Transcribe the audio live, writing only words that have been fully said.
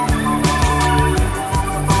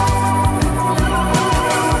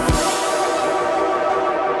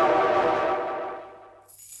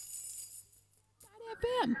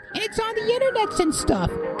and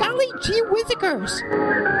stuff. Golly gee whizzikers.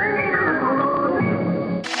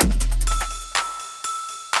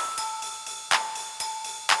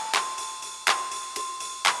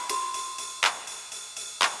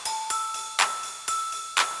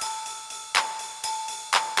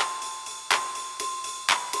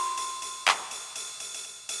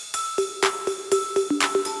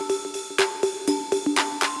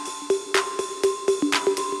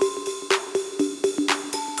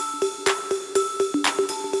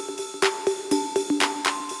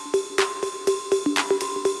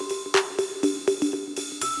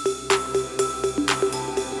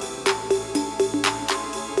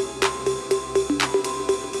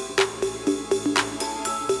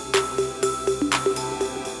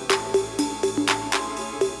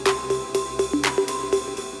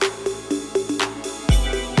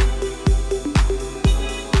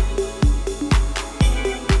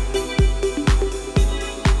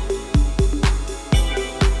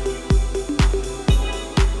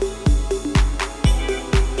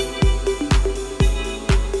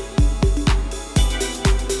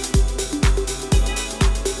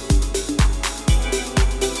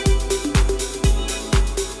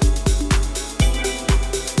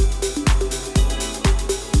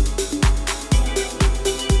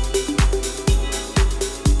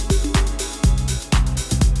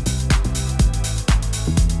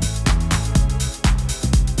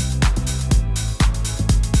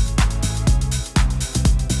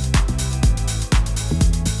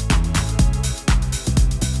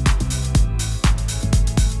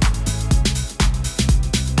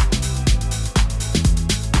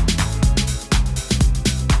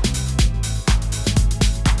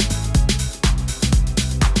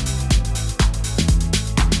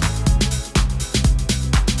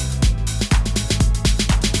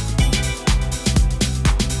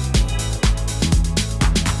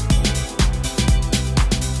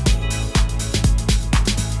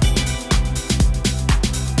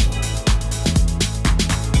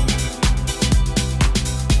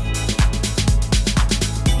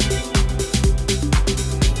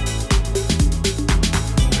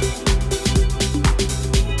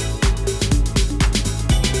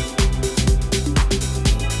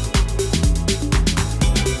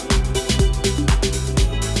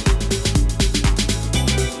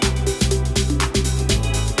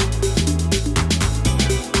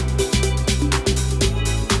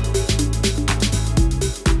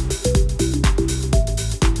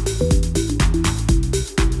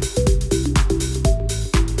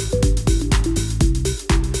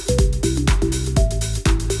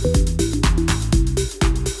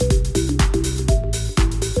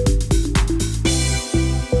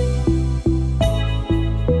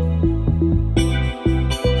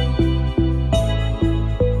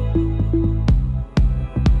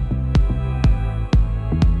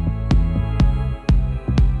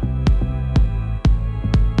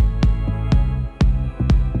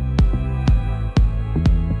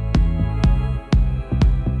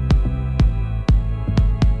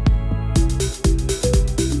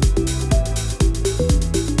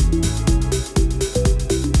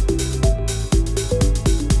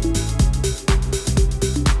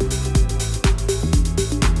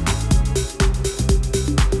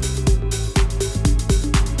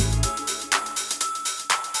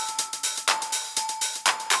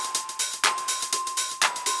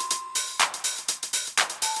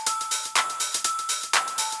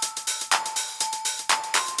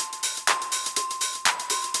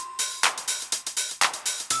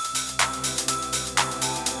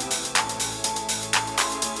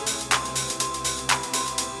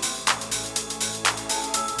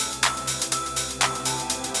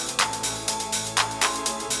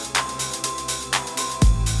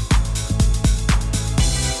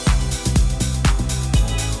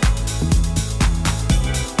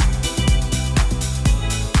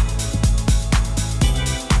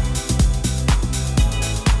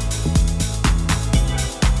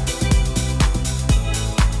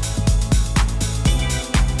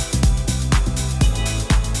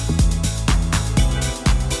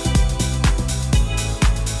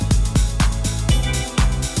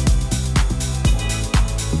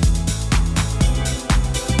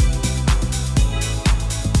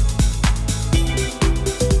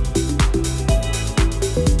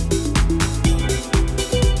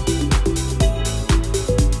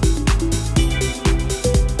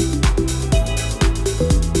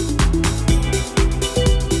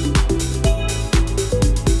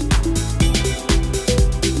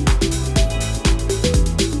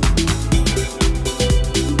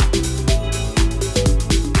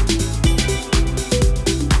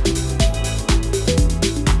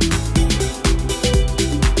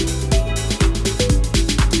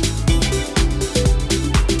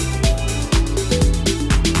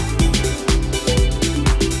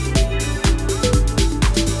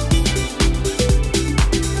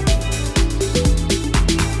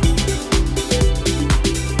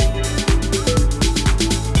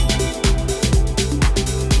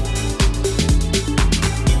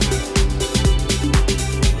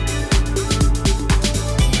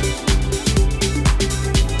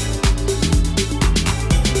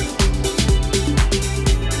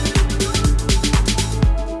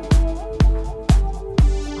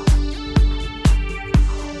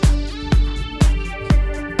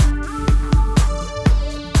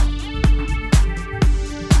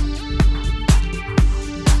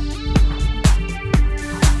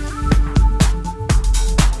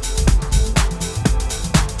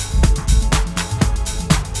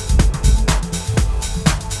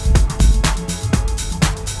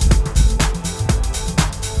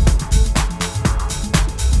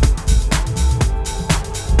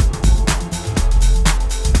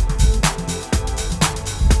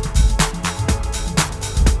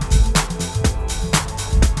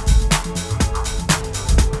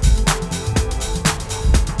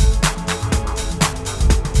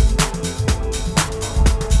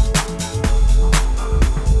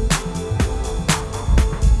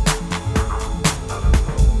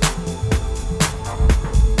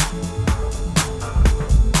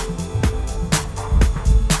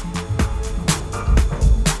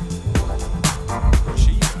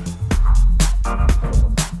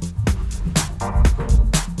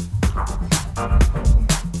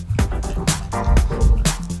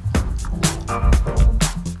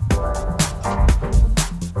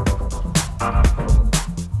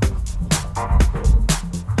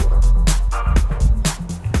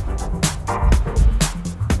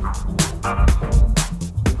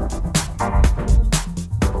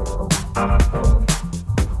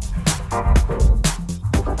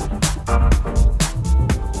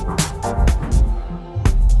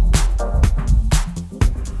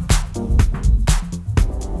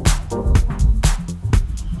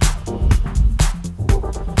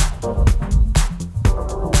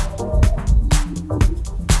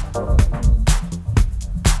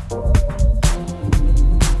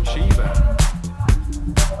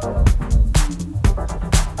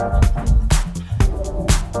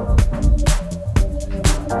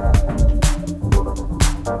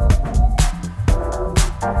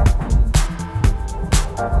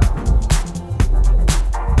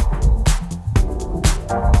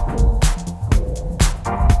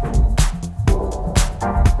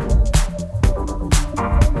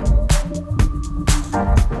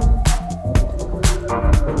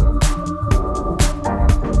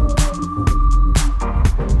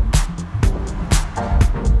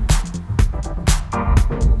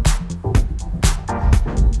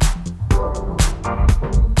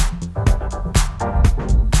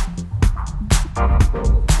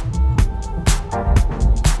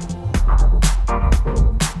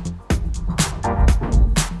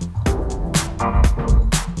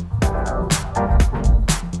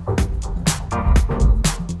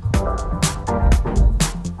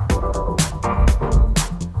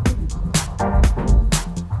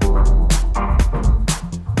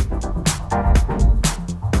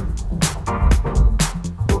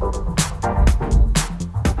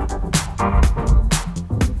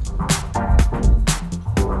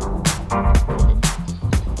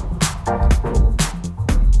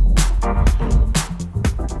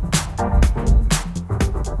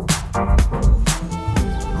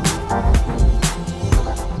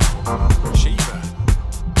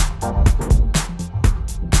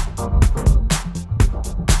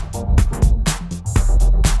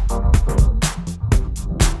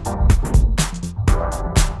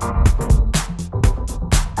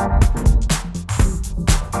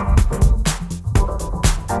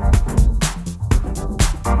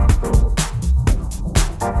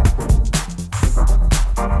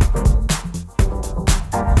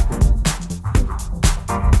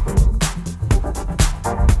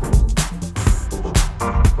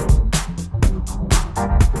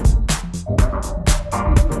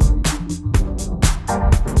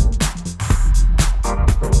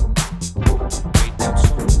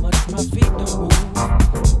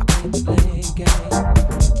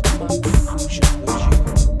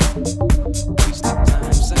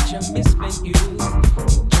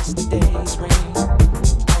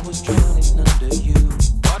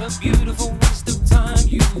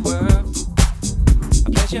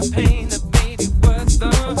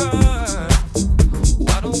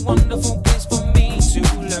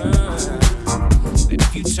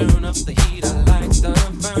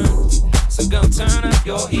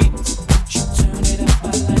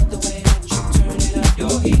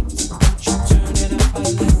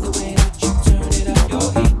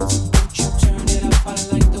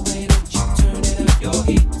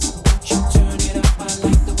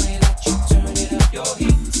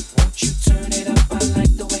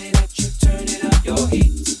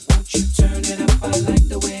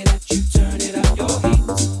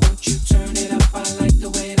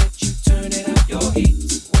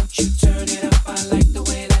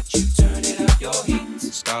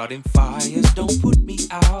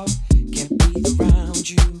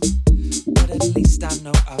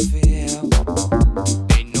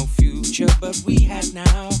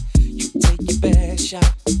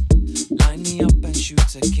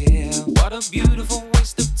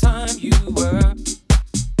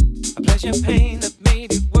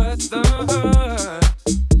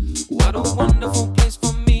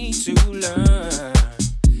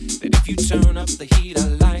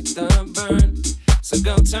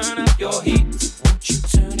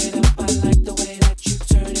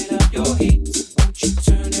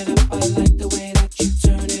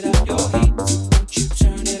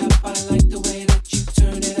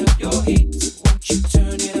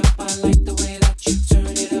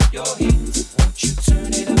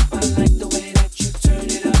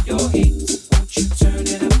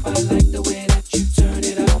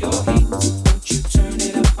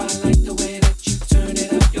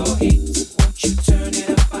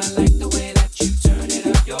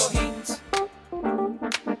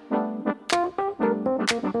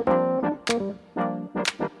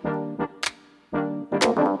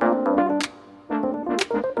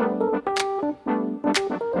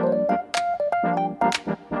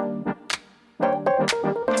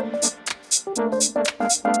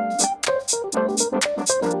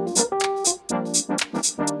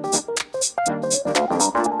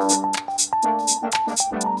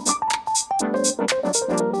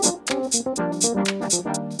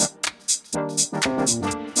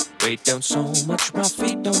 Weight down so much my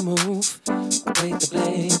feet don't move. I played the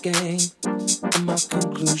blame game, and my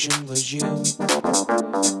conclusion was you.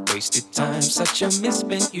 Wasted time, such a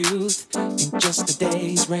misspent youth. In just a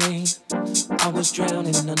day's rain, I was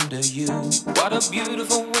drowning under you. What a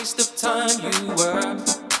beautiful waste of time you were.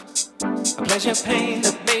 A pleasure pain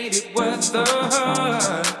that made it worth the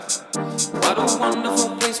hurt. What a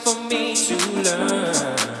wonderful place for me to learn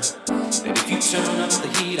that if you turn up the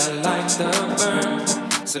heat, I like the burn.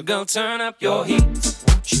 So go turn up your heat.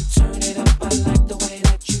 Won't you turn it up? I like the way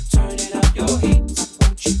that you turn it up. Your heat.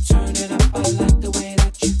 Won't you turn it up? I like the way that you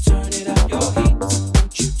turn it up. Your heat.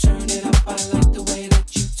 Won't you turn it up? I like the way that you turn it up. Your heat. Won't you turn it up? I like the way that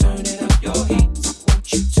you turn it up. Your heat.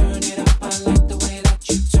 Won't you turn it up? I like the way that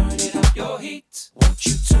you turn it up. Your heat. Won't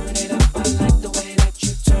you turn it up? I like the way that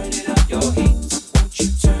you turn it up. Your heat. Won't you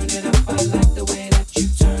turn it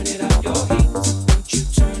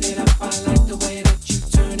up? I like the way that you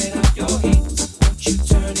turn it up. Your heat. You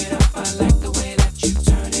turn it up, I like the way that you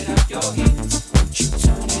turn it up, your heat.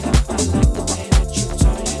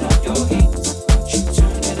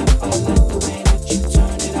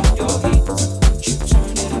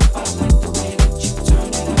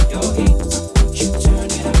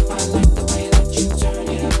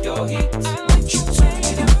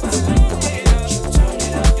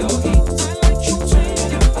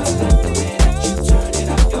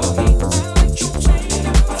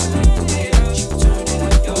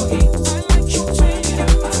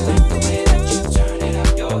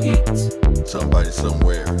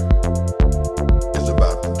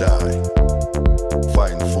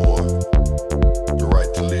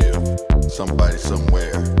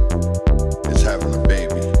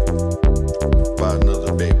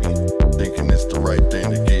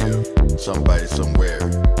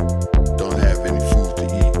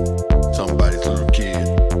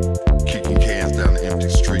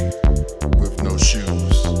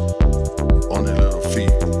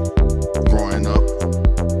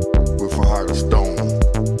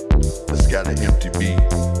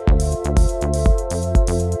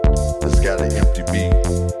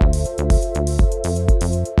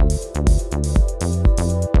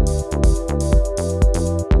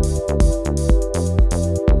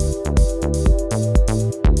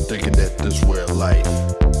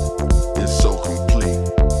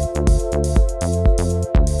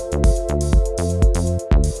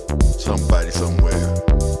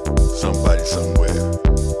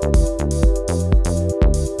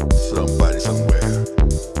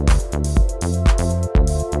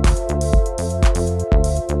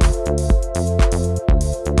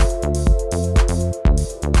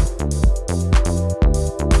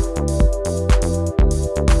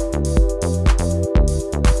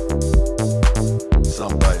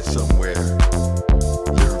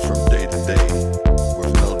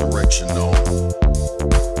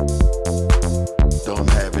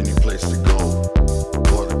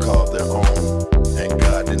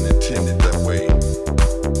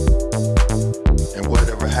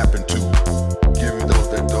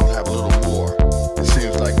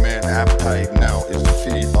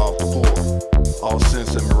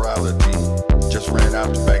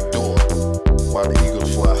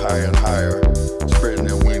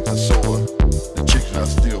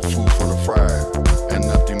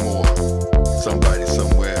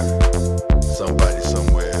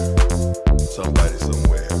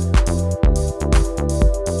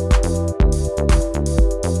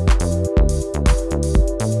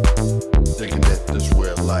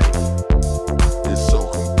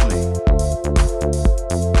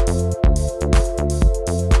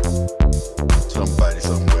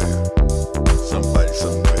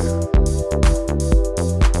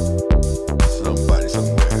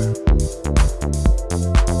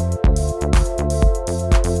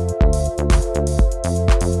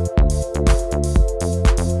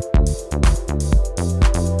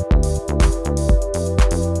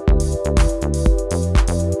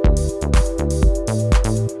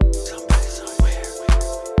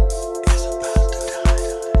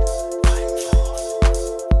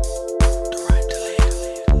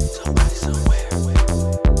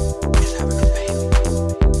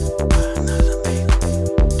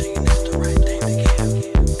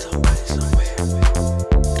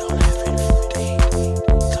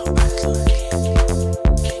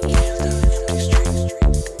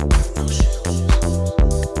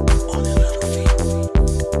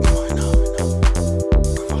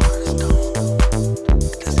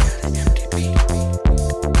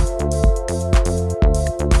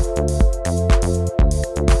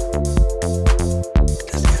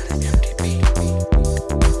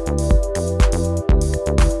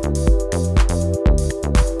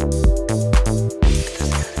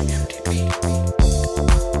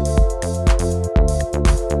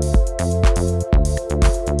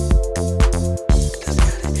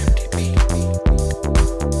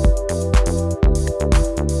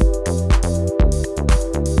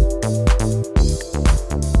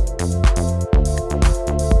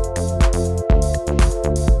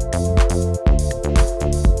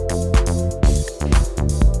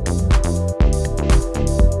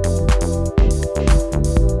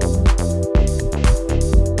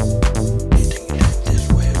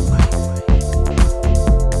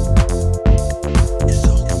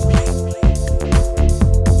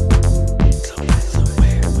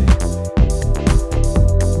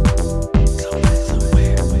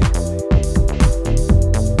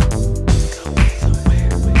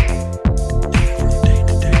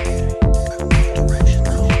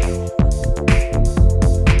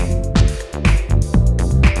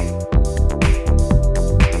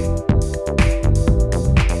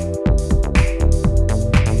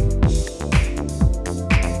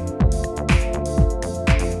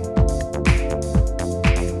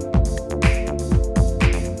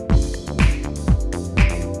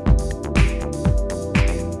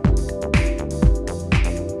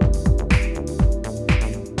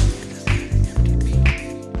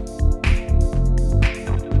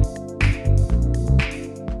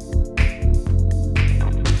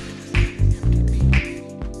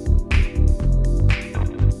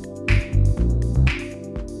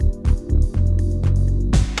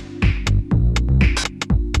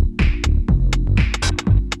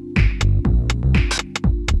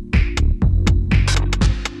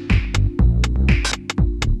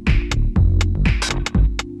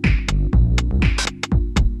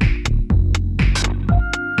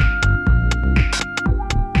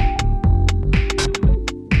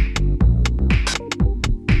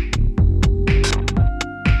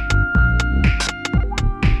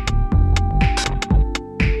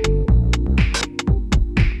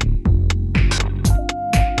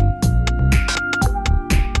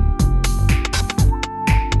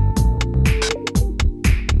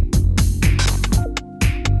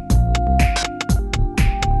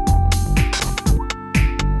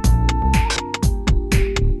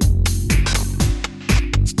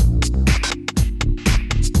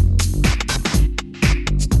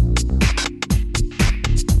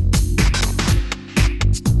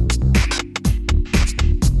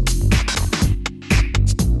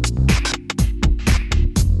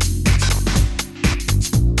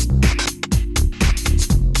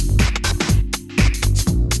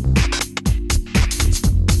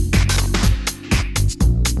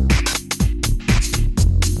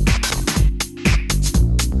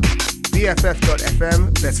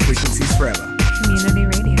 BFF.FM, best frequencies forever. Community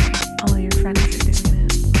radio.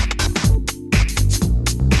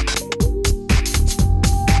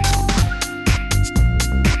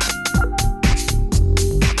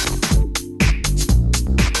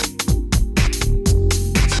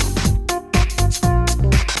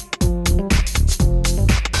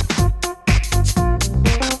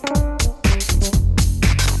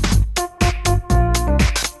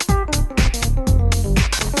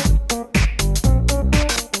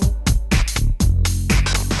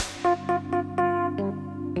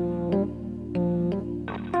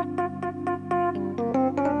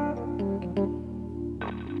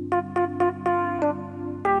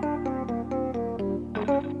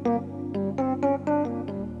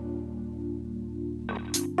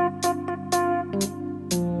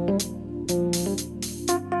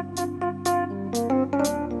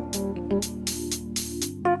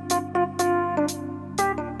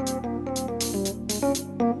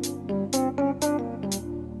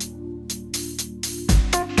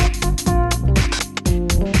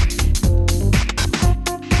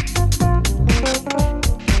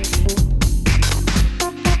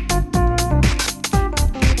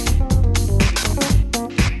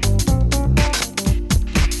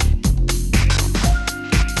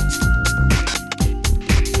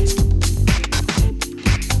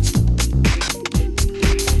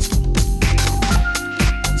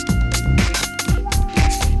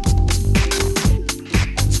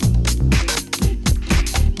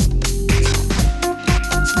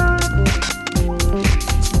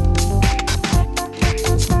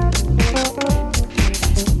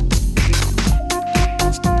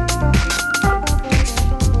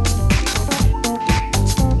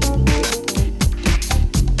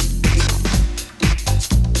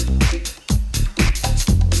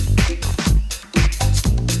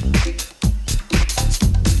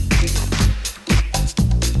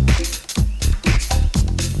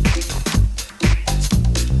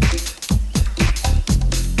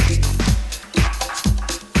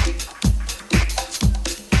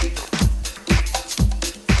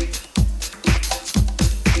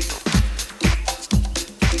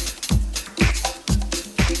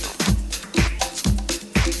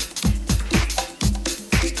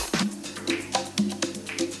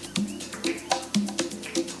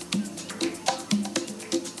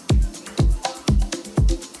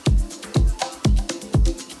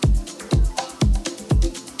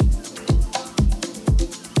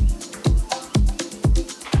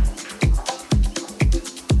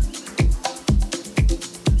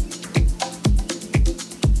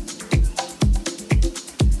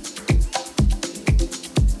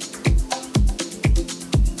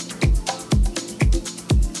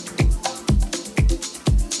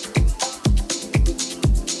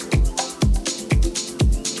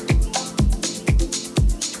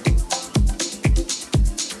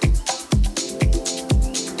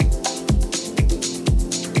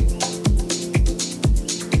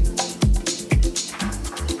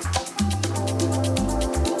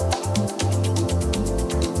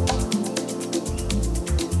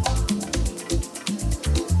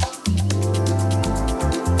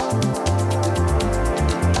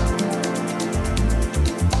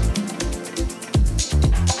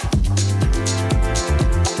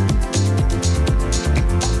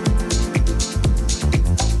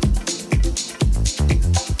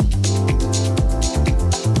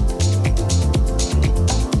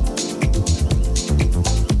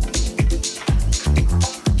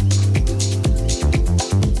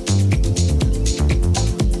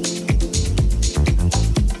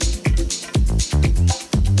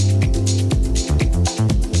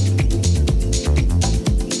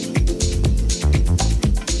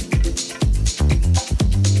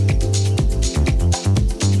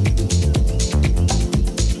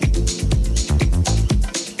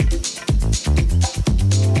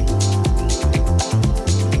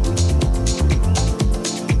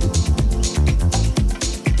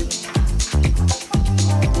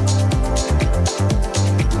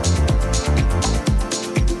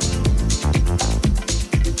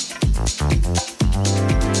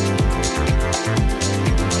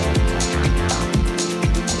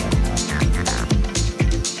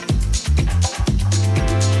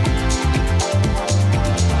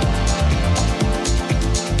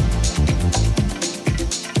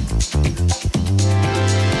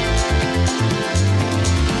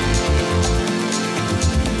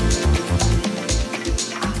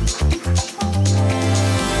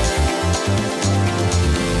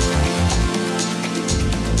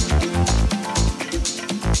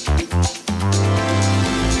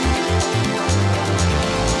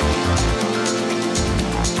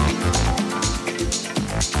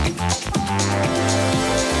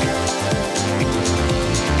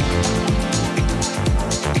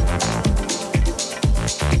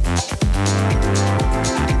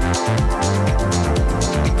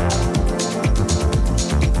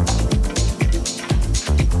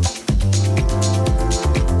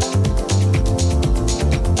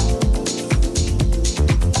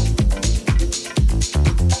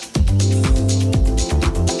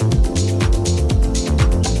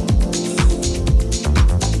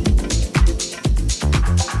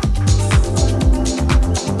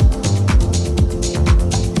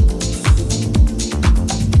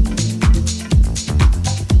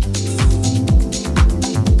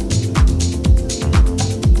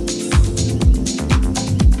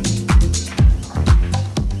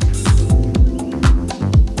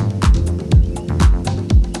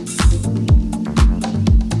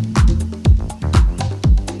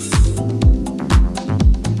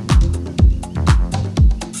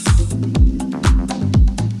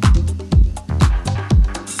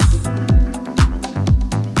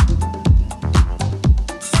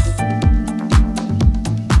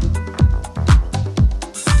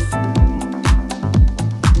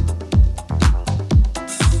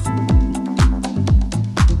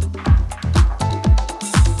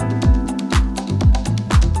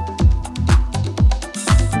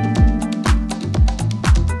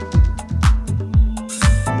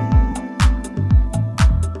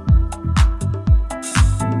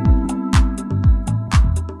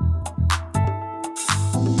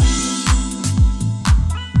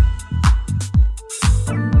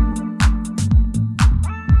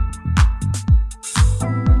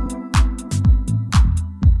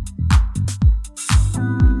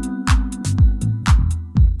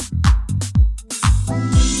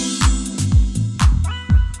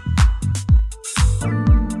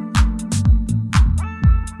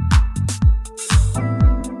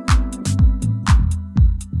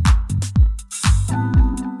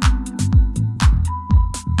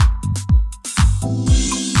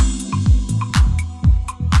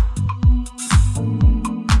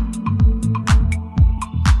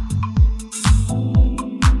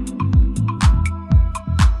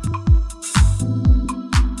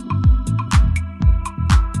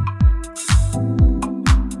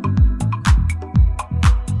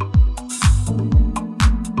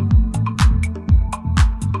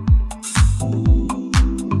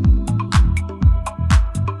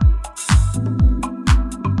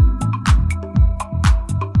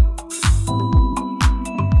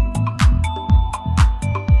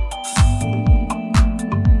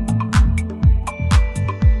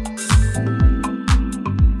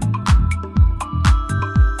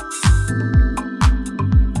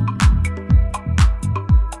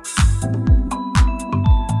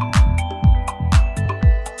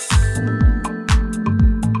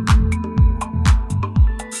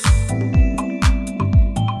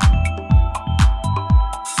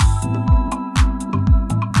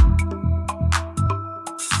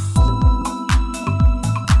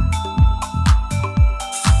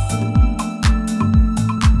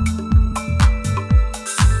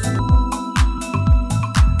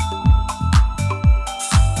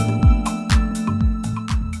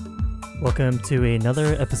 Welcome to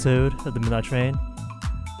another episode of the Midnight Train.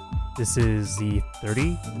 This is the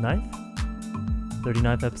 39th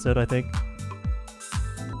episode, I think.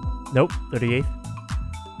 Nope, 38th.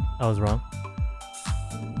 I was wrong.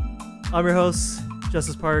 I'm your host,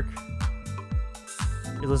 Justice Park.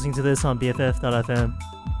 You're listening to this on BFF.fm.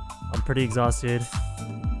 I'm pretty exhausted.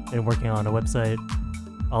 Been working on a website,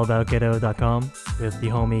 allaboutghetto.com, with the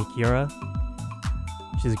homie Kiara.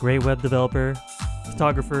 She's a great web developer,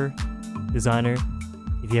 photographer, designer.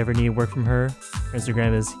 If you ever need work from her, her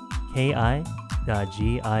Instagram is ki.gil.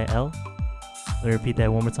 Let me repeat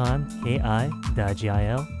that one more time,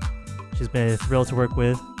 ki.gil. She's been a thrill to work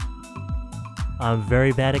with. I'm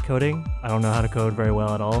very bad at coding. I don't know how to code very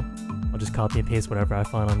well at all. I'll just copy and paste whatever I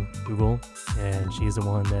find on Google, and she's the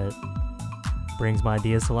one that brings my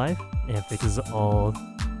ideas to life and fixes all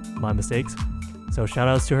my mistakes. So shout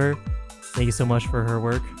outs to her. Thank you so much for her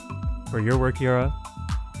work, for your work, Kiara.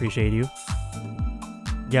 Appreciate you.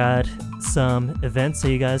 Got some events that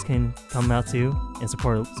you guys can come out to and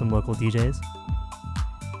support some local DJs.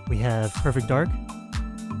 We have Perfect Dark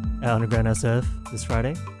at Underground SF this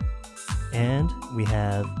Friday. And we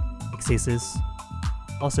have Exasis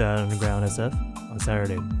also at Underground SF on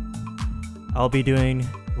Saturday. I'll be doing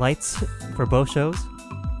lights for both shows.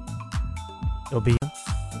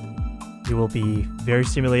 It will be very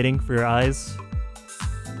stimulating for your eyes.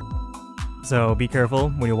 So be careful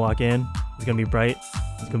when you walk in. It's going to be bright,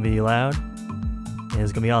 it's going to be loud, and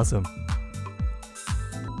it's going to be awesome.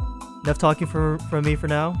 Enough talking from me for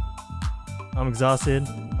now. I'm exhausted.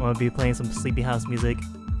 I'm going to be playing some sleepy house music,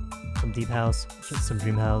 some deep house, some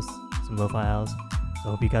dream house, some lo-fi house. So I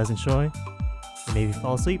hope you guys enjoy and maybe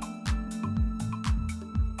fall asleep.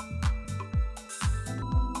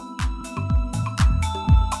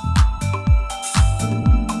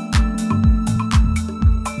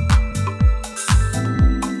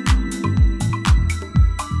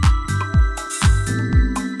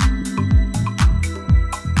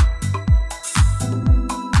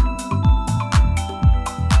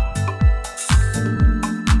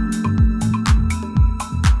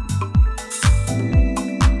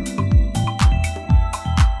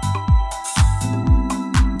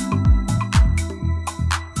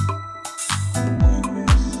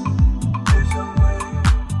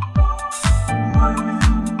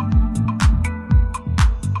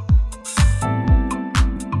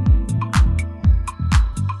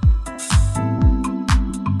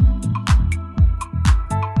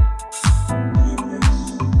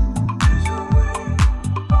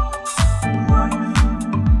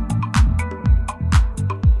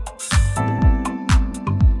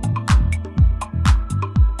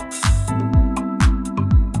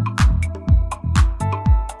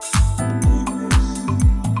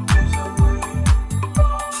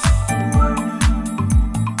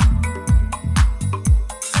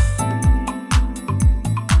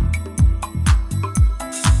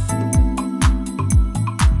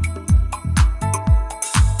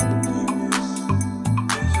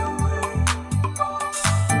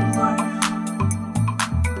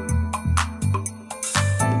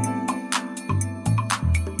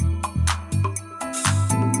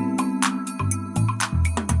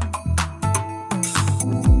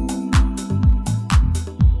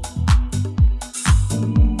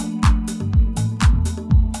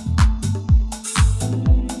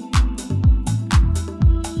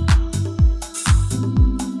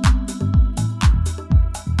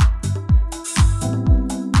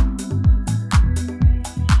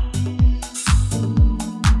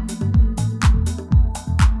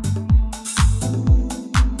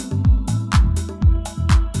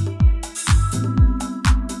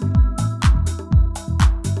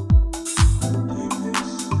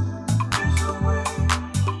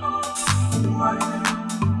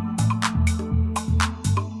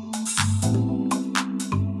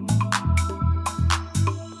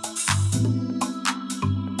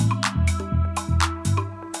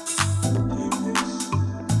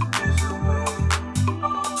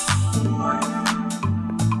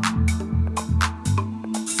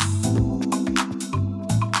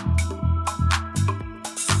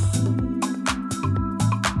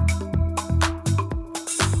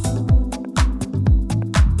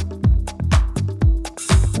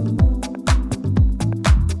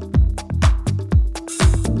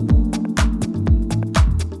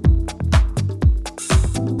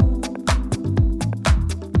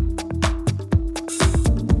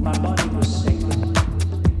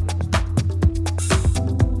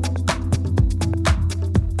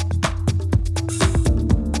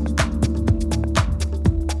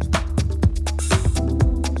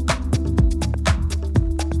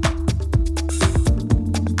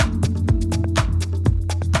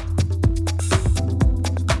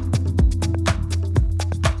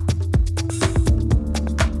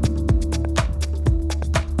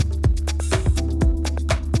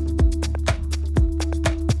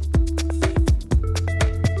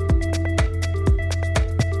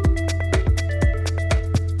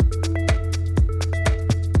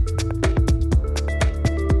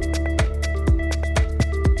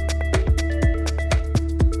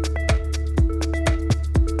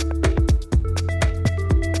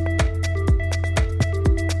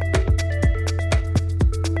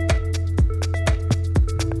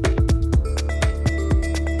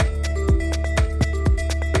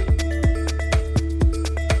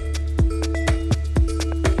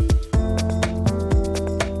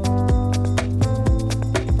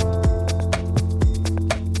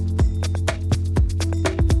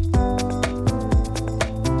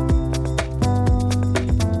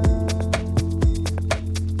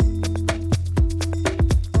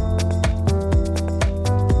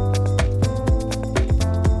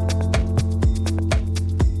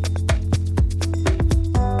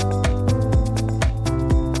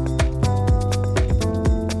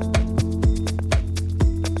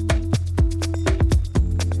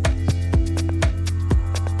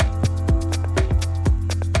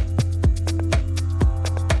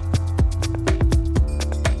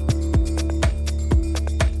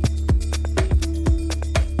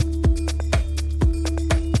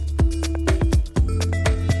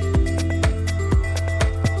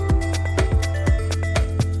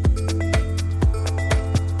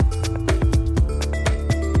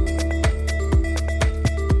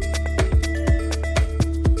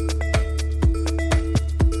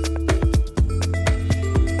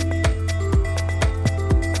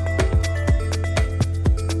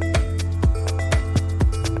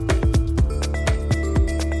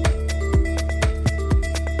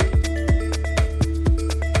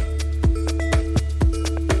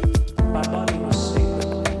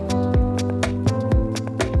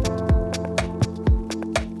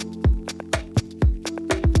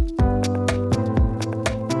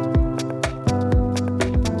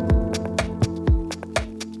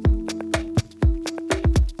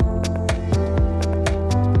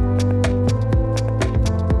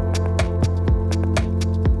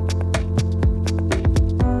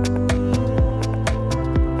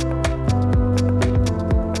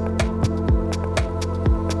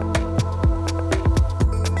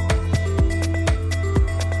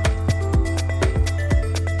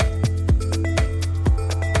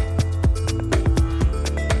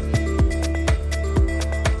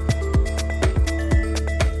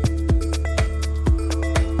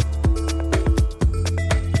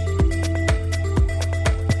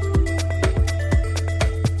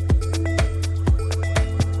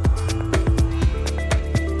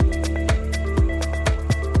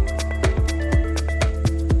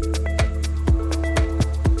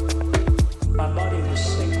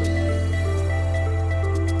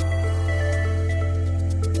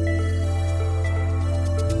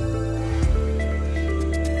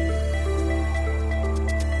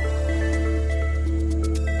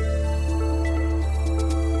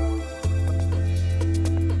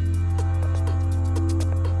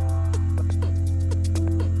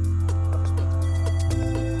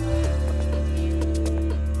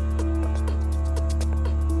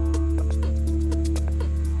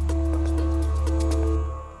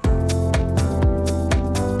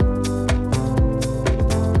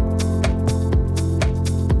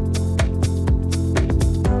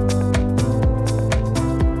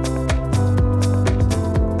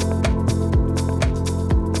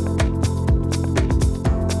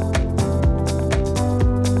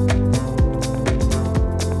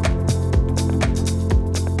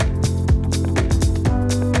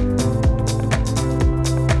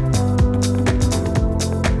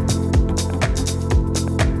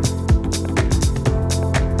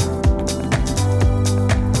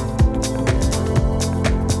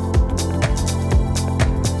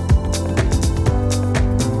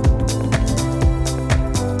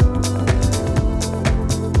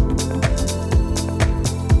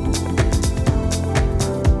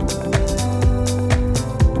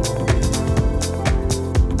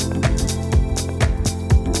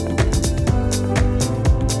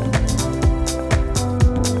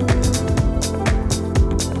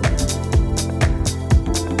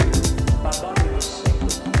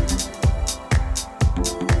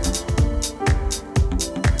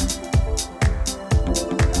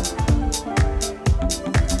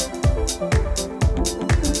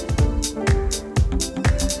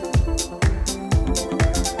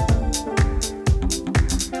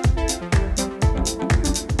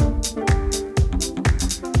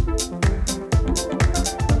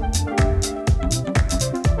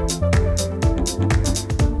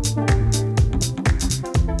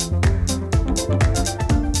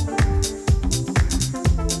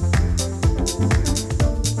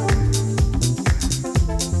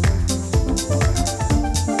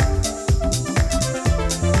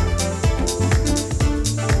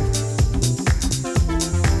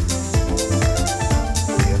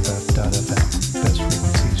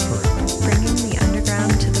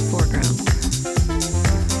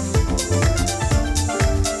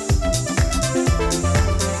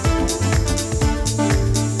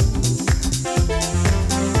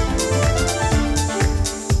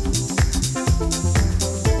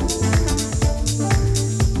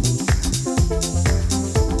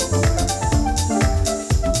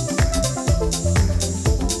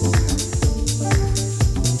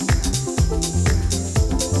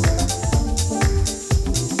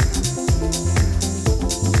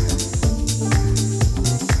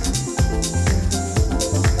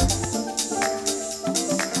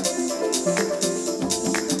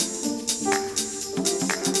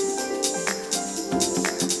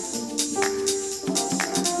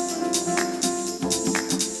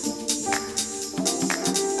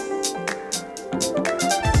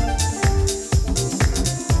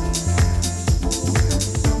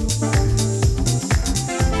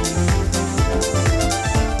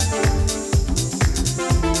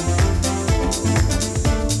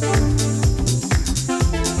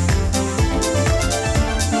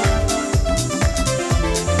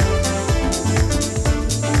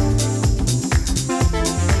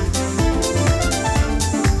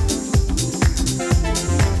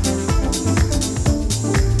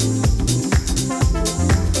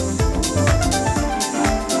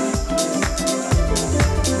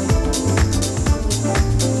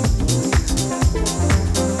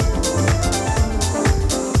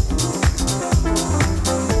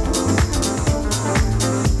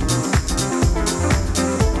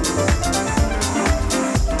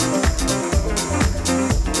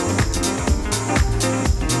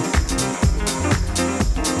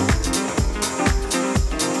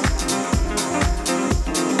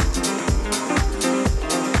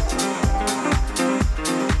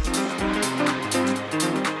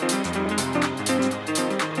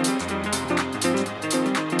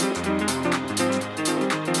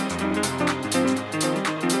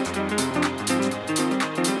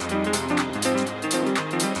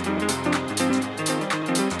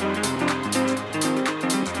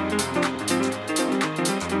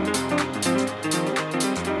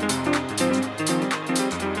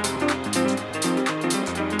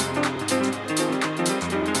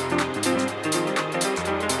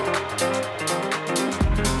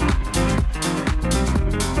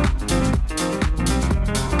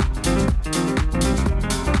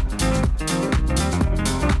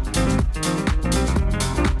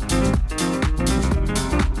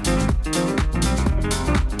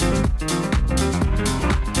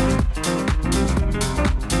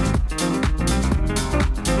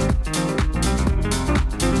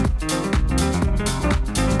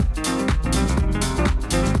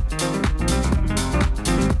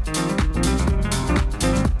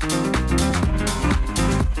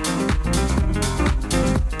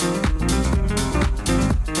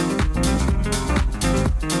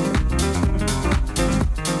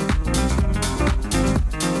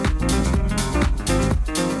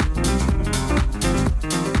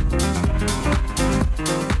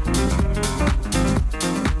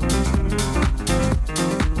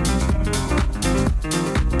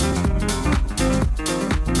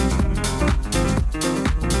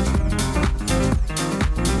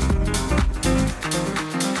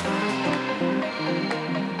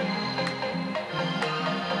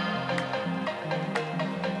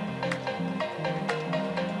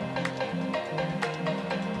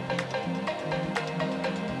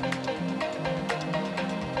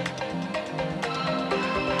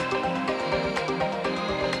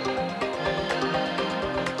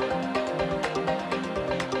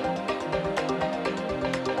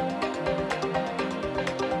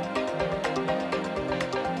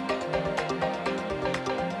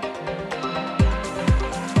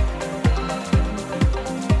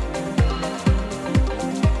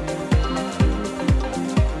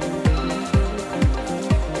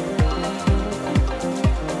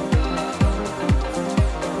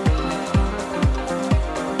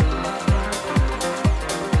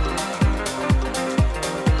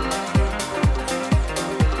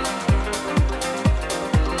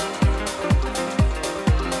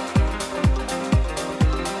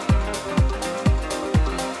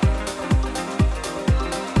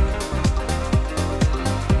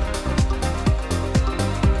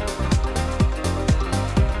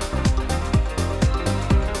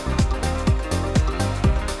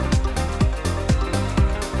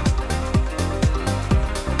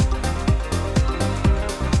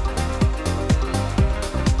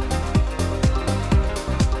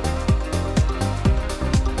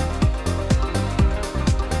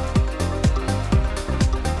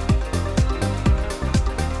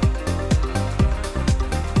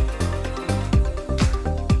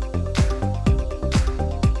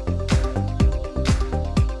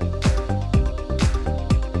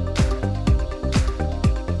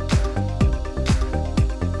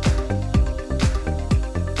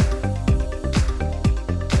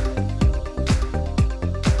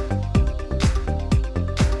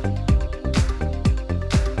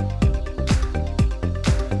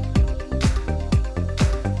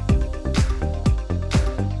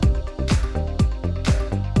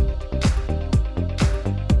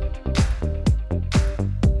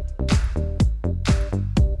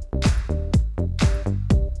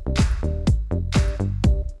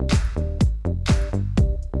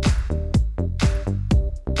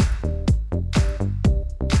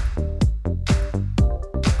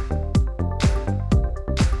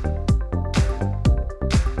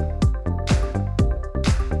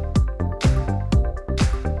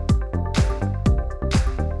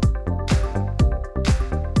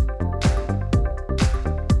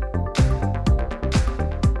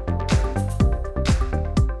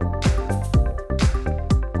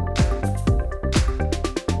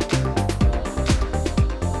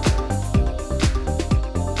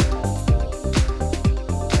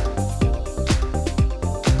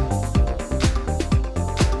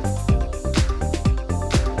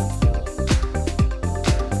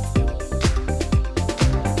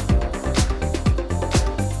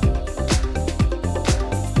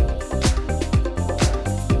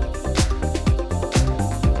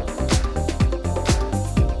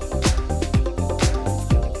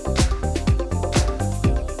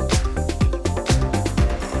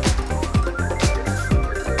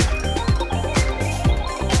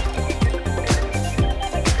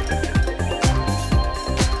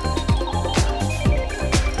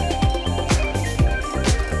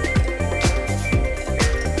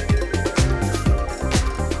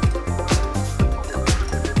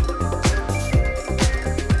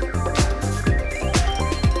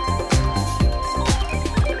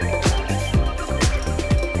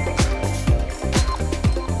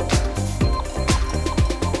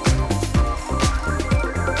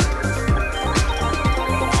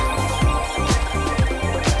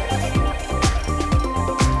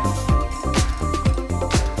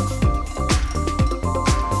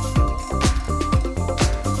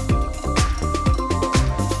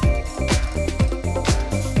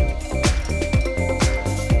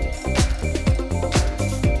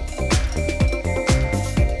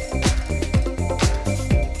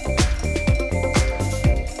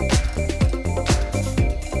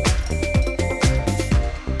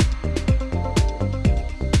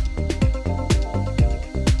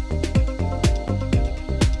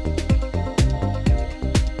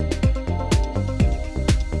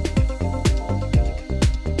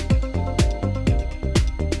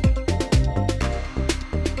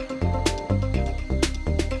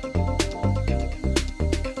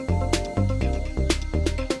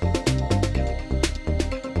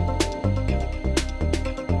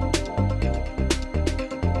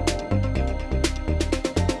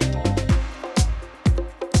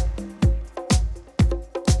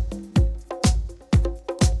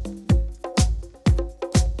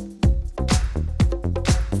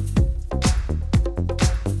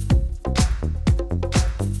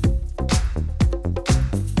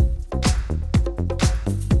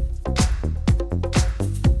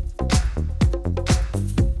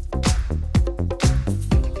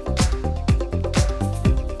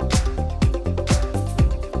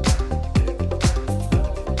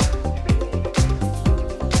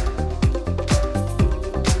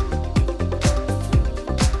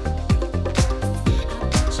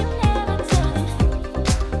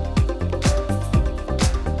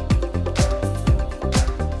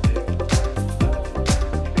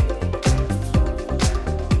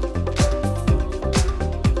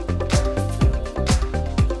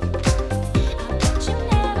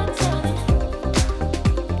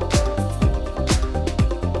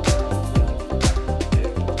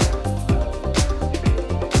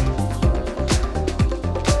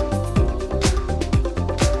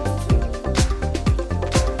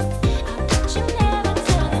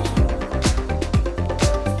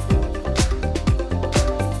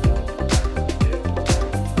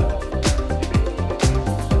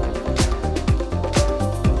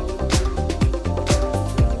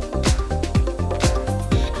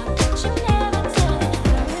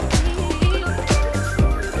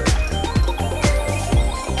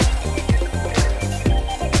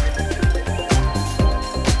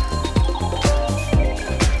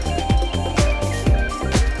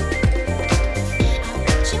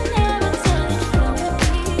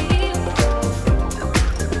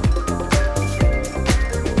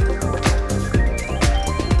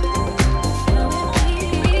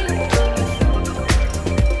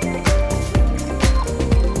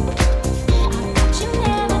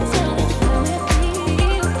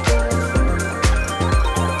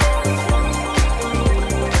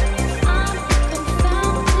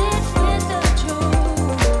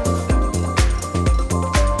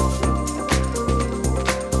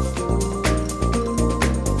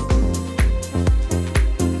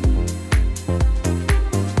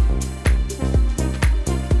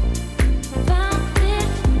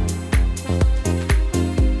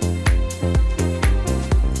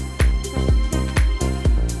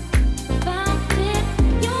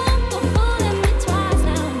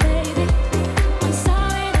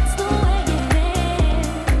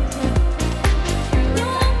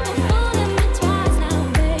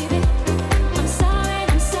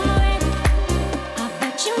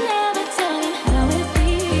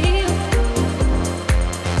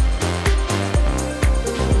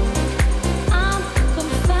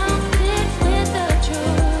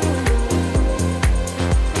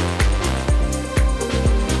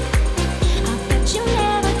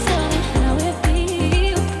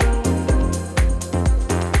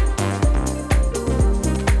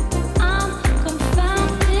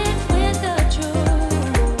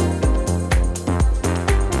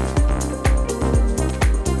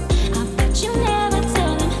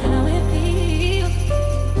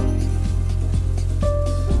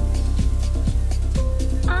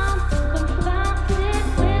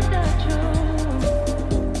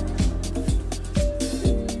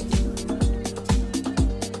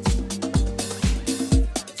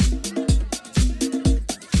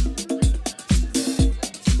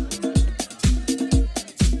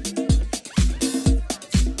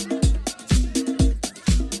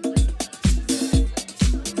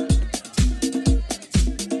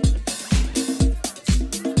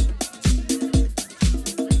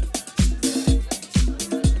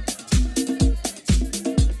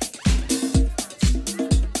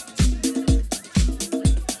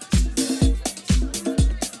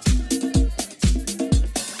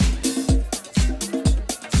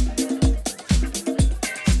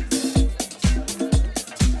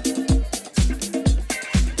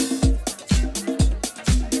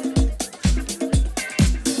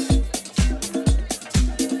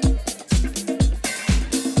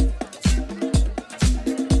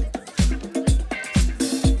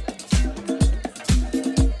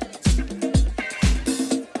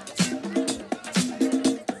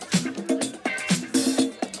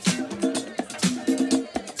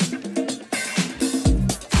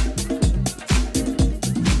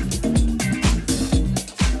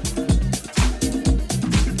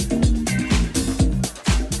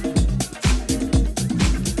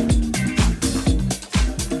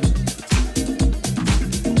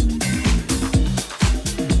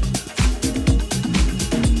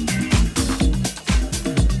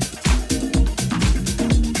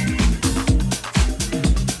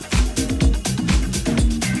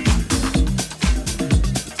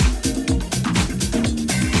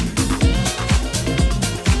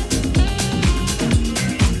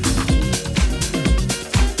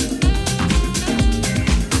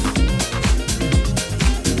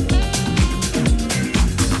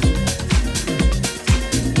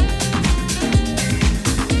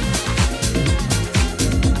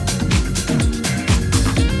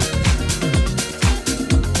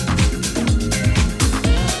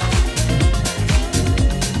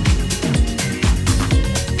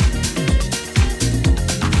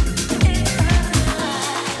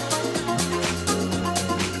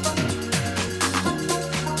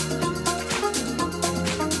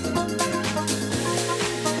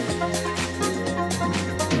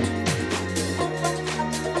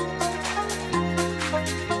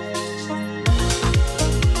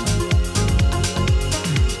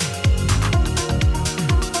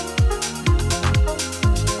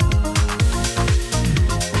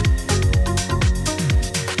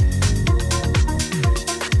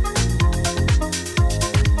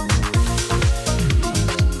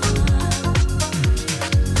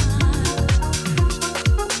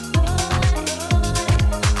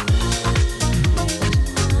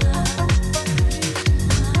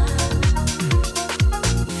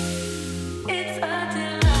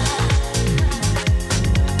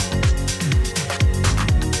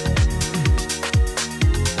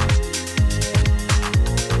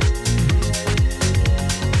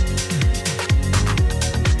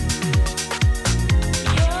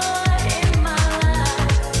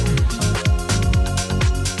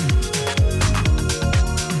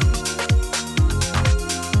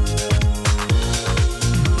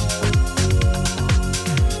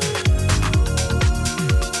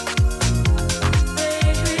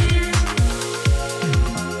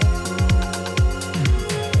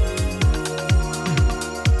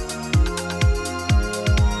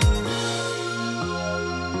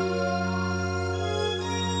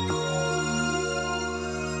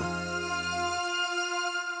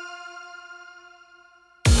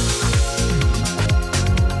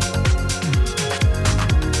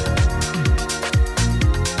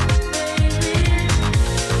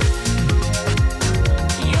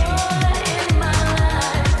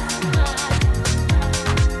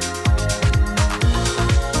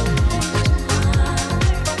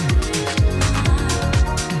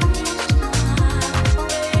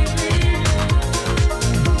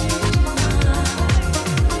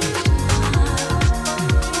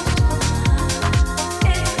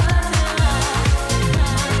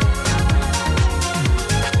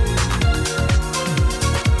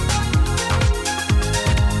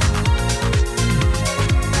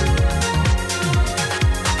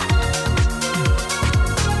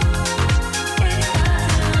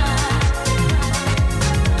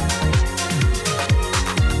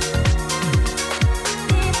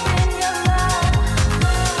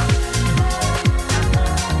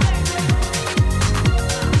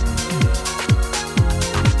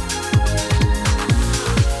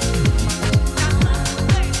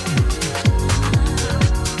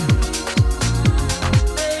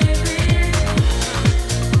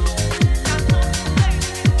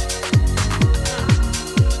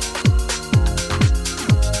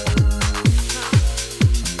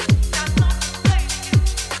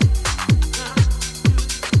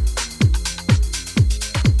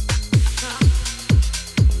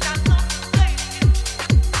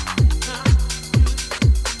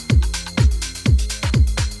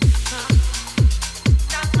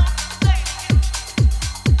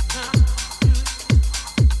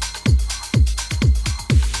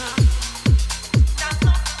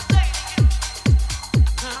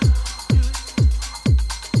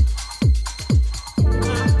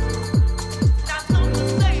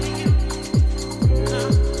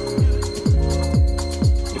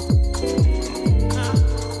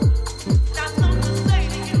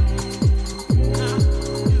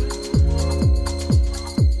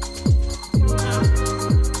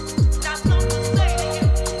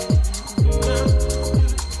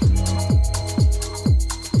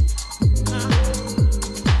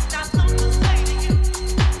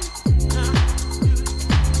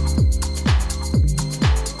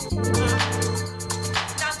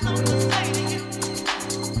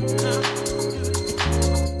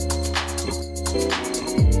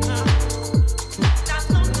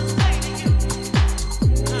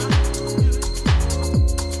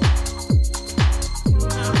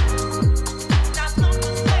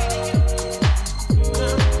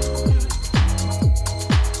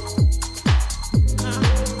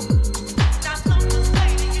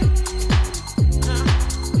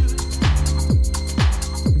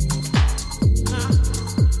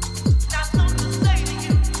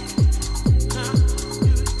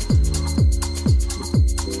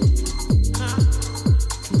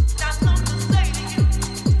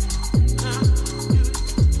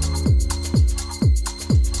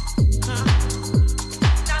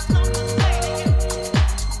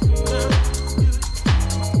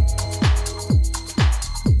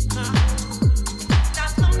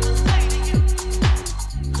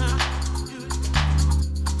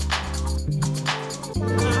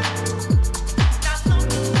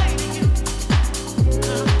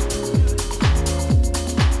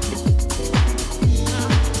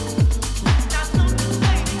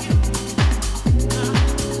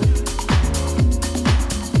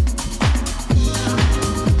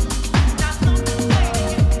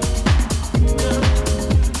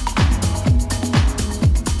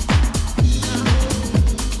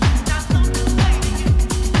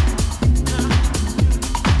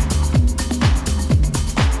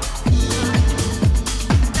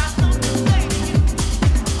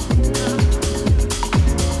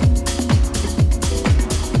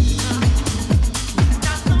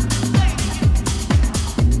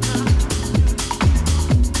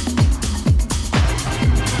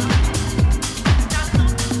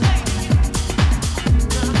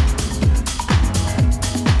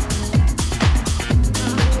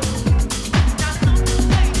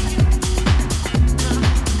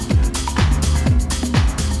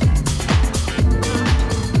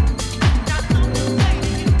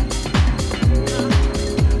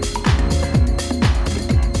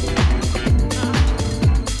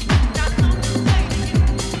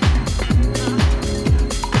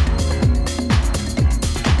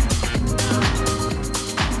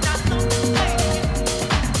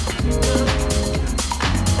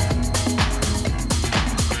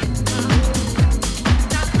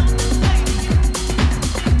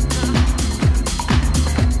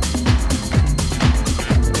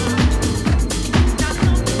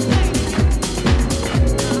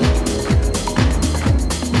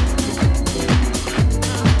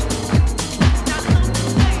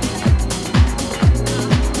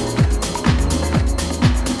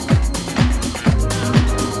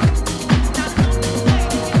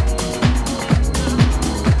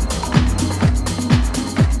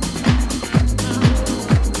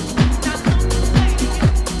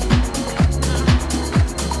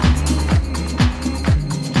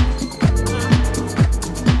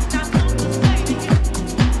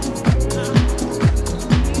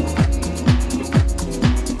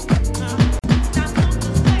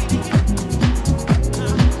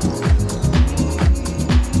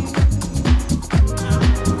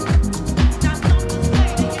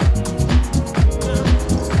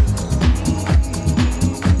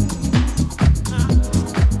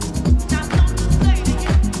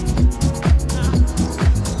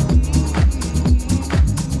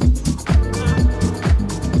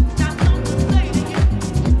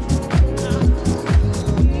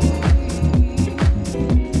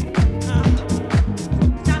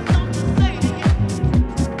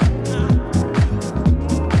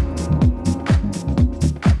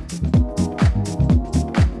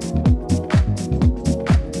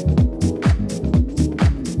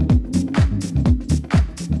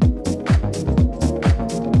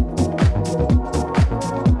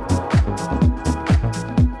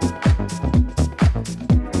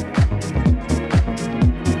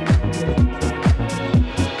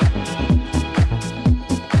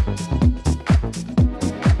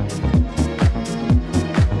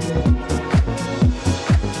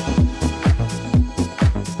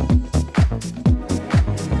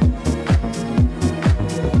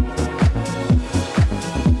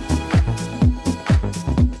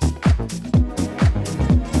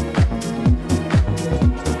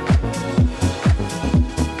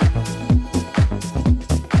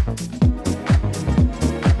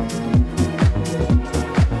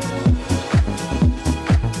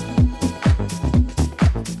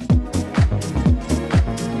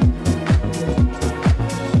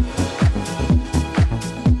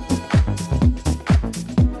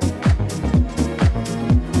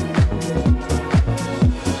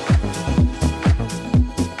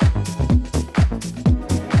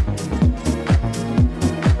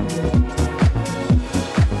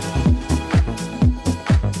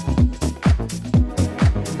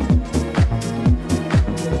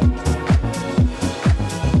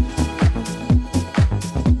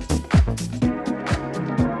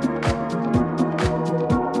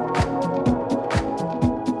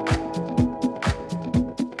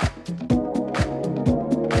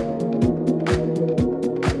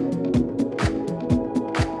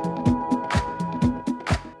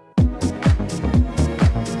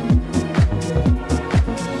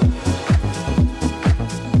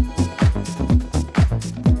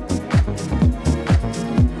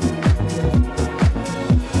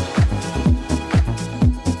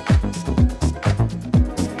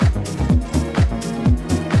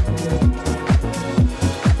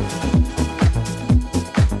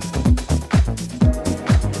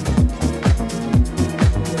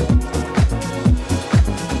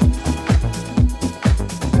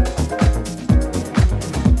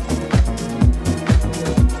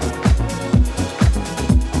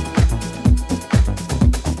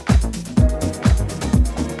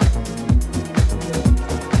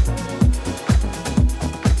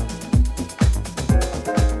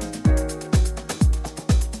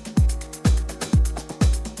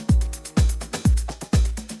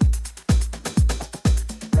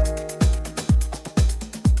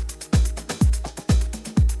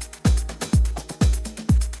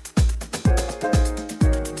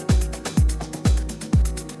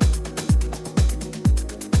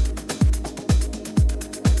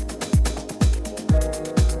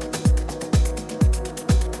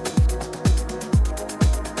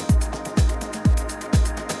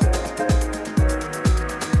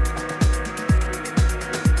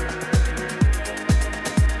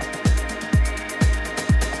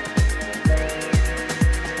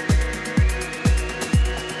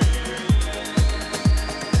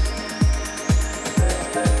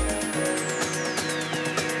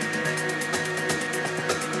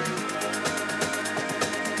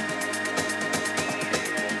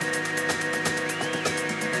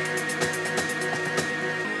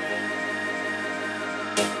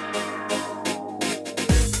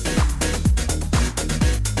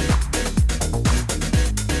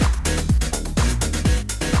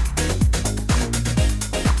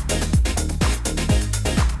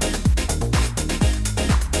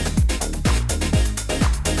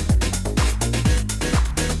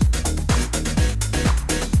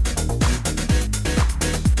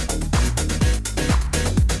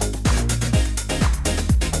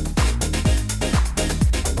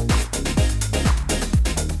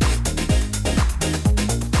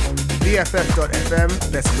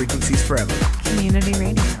 BFF.FM, best frequencies forever. Community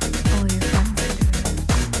radio. All your friends are doing it.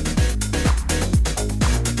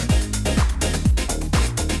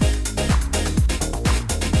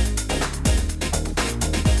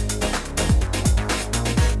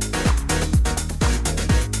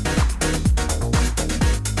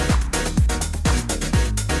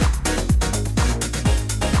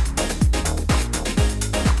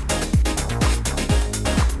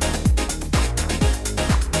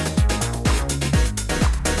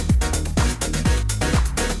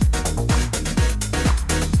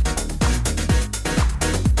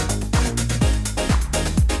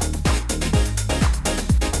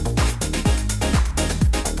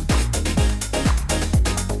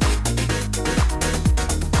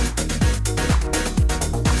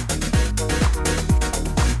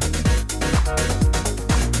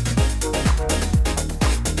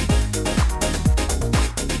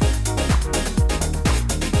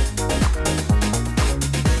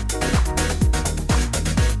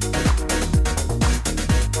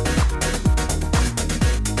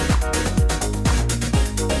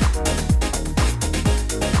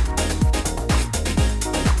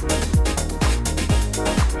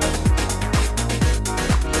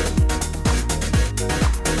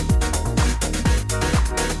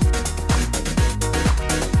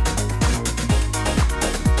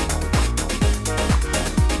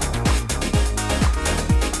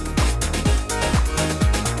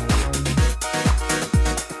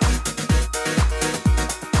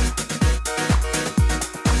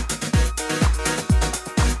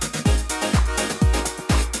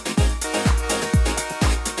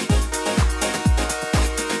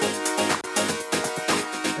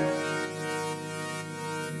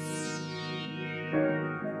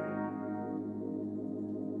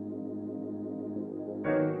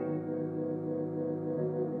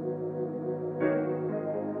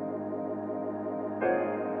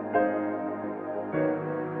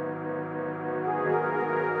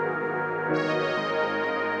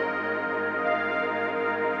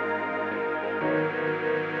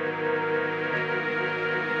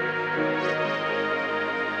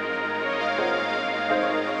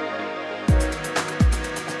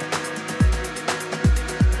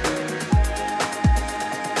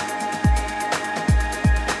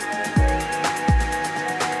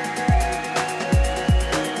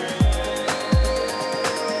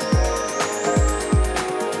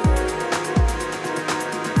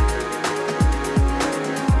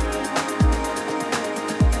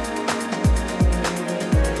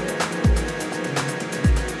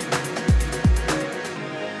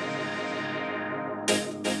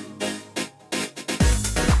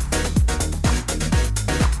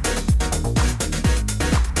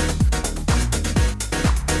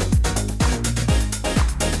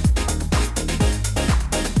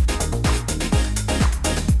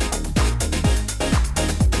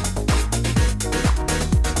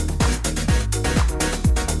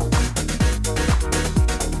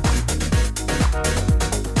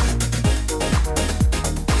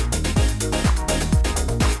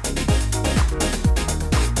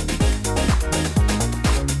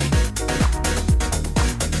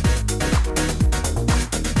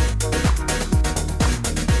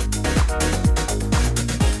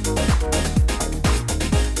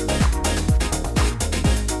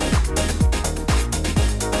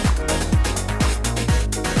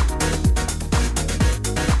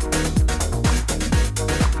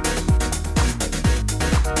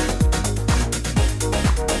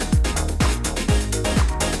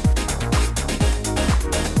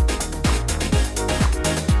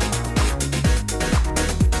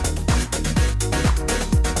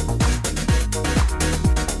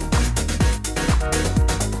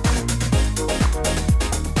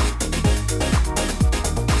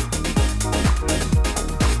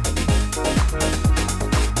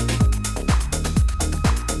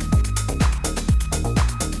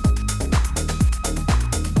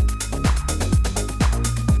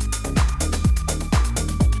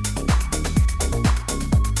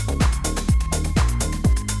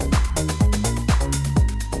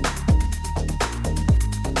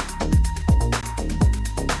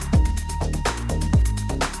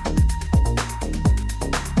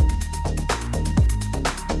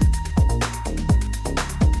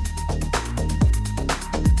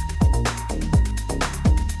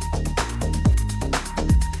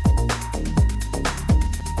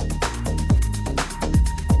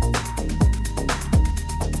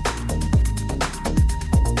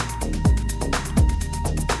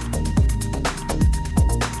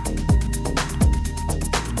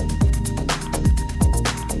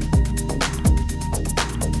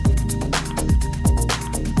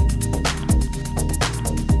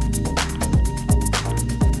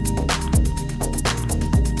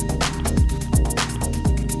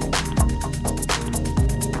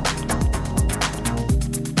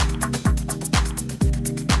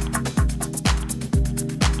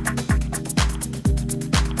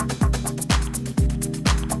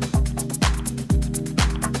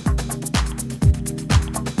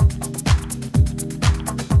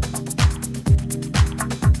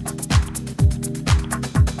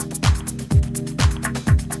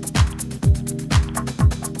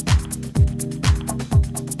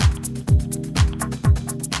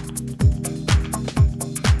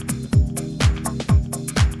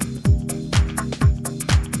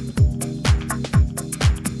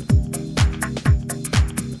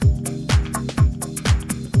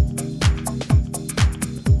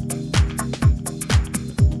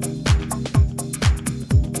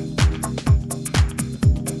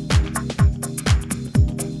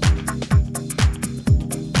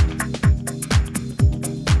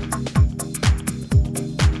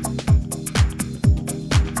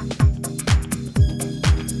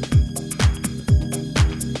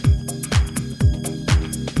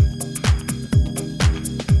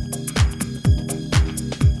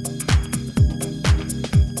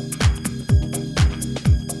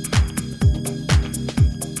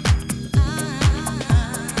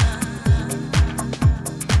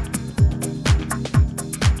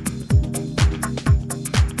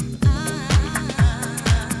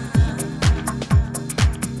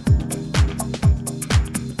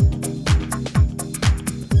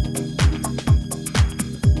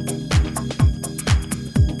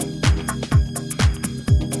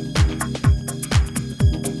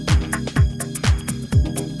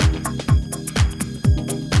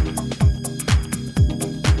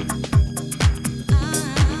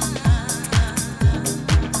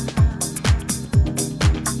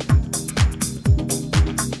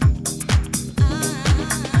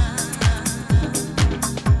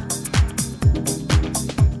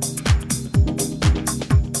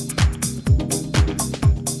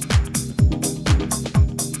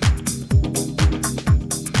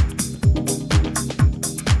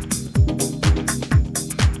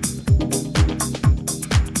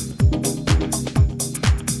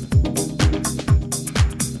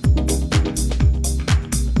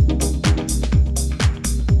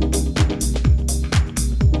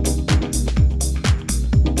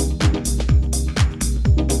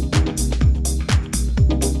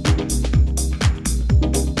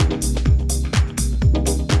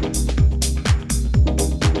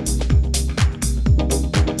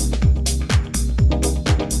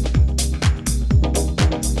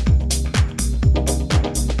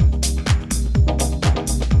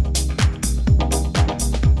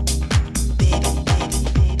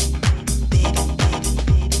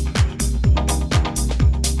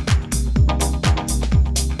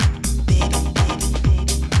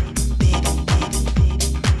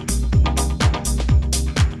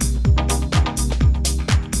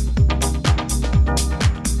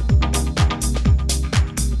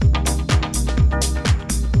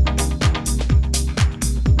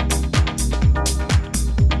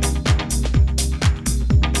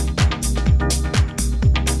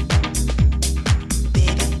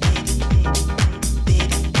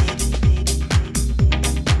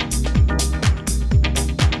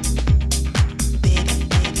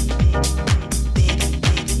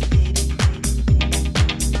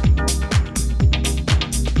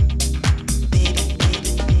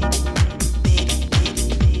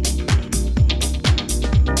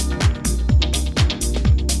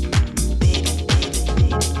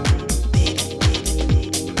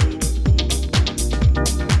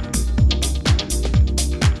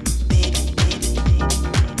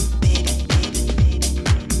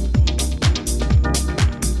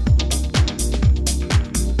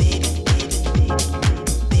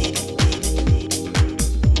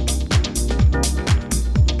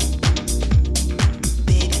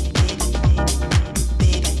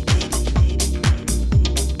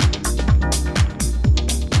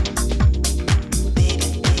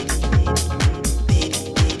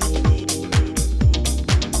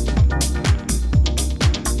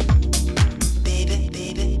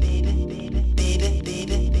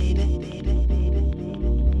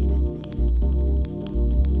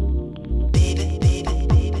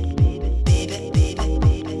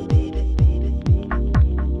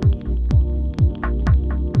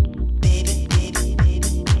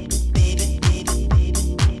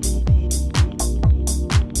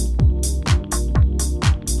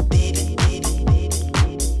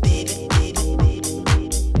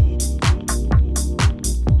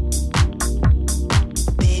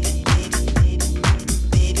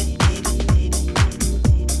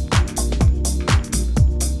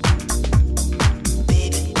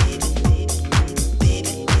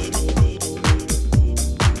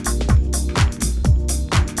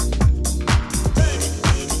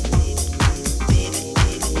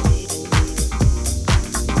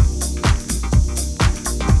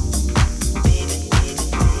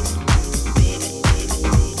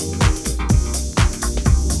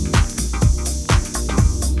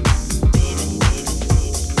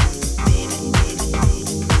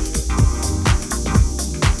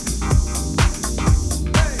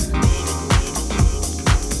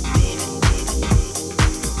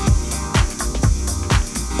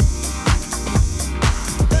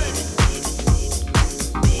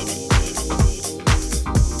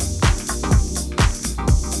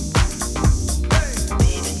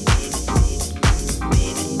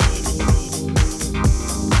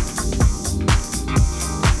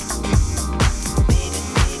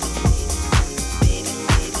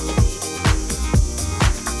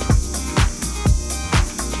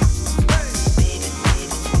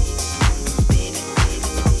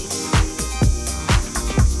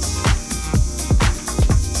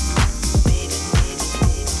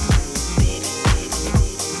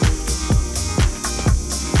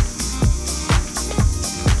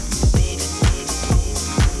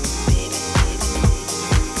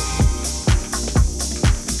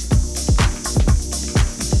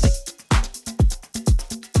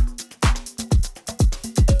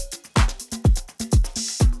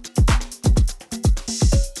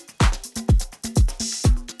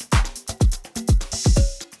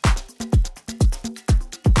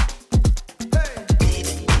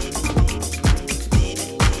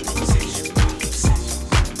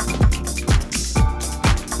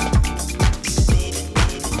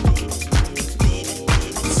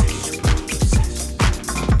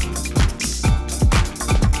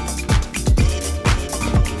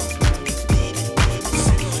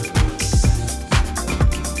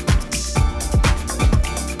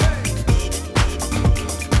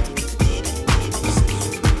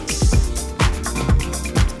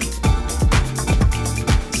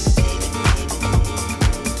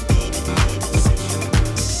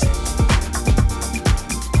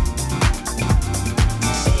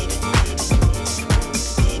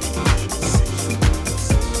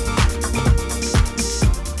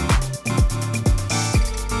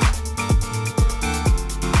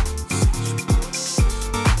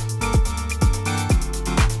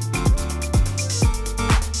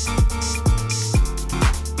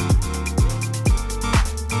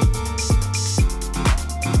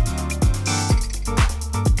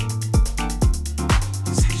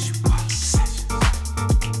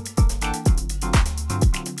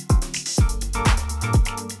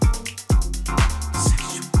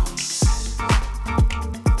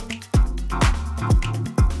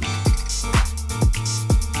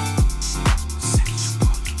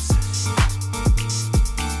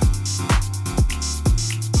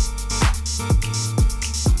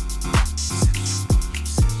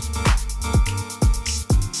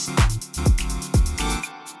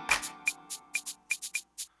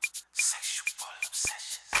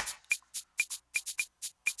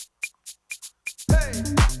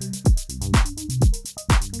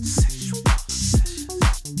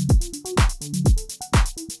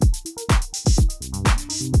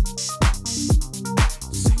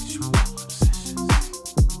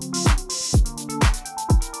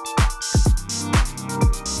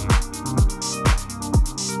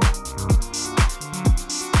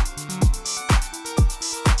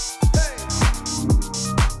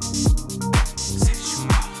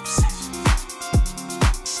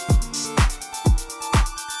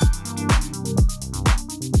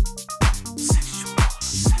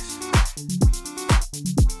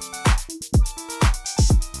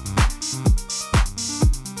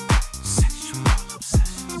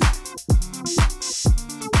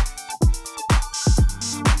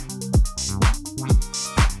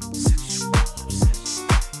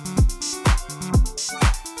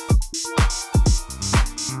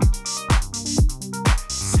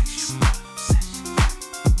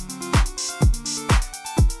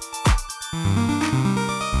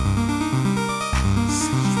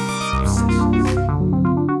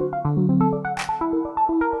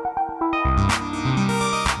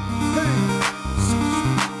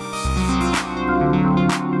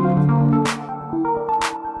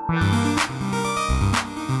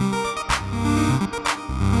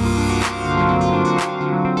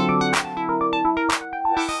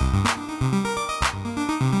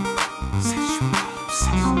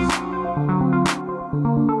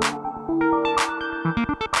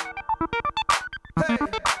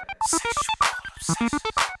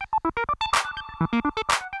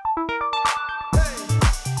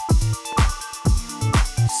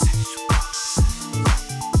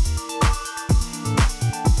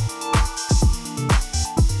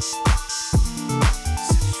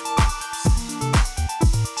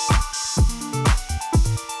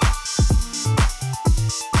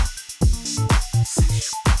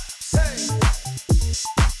 Sexual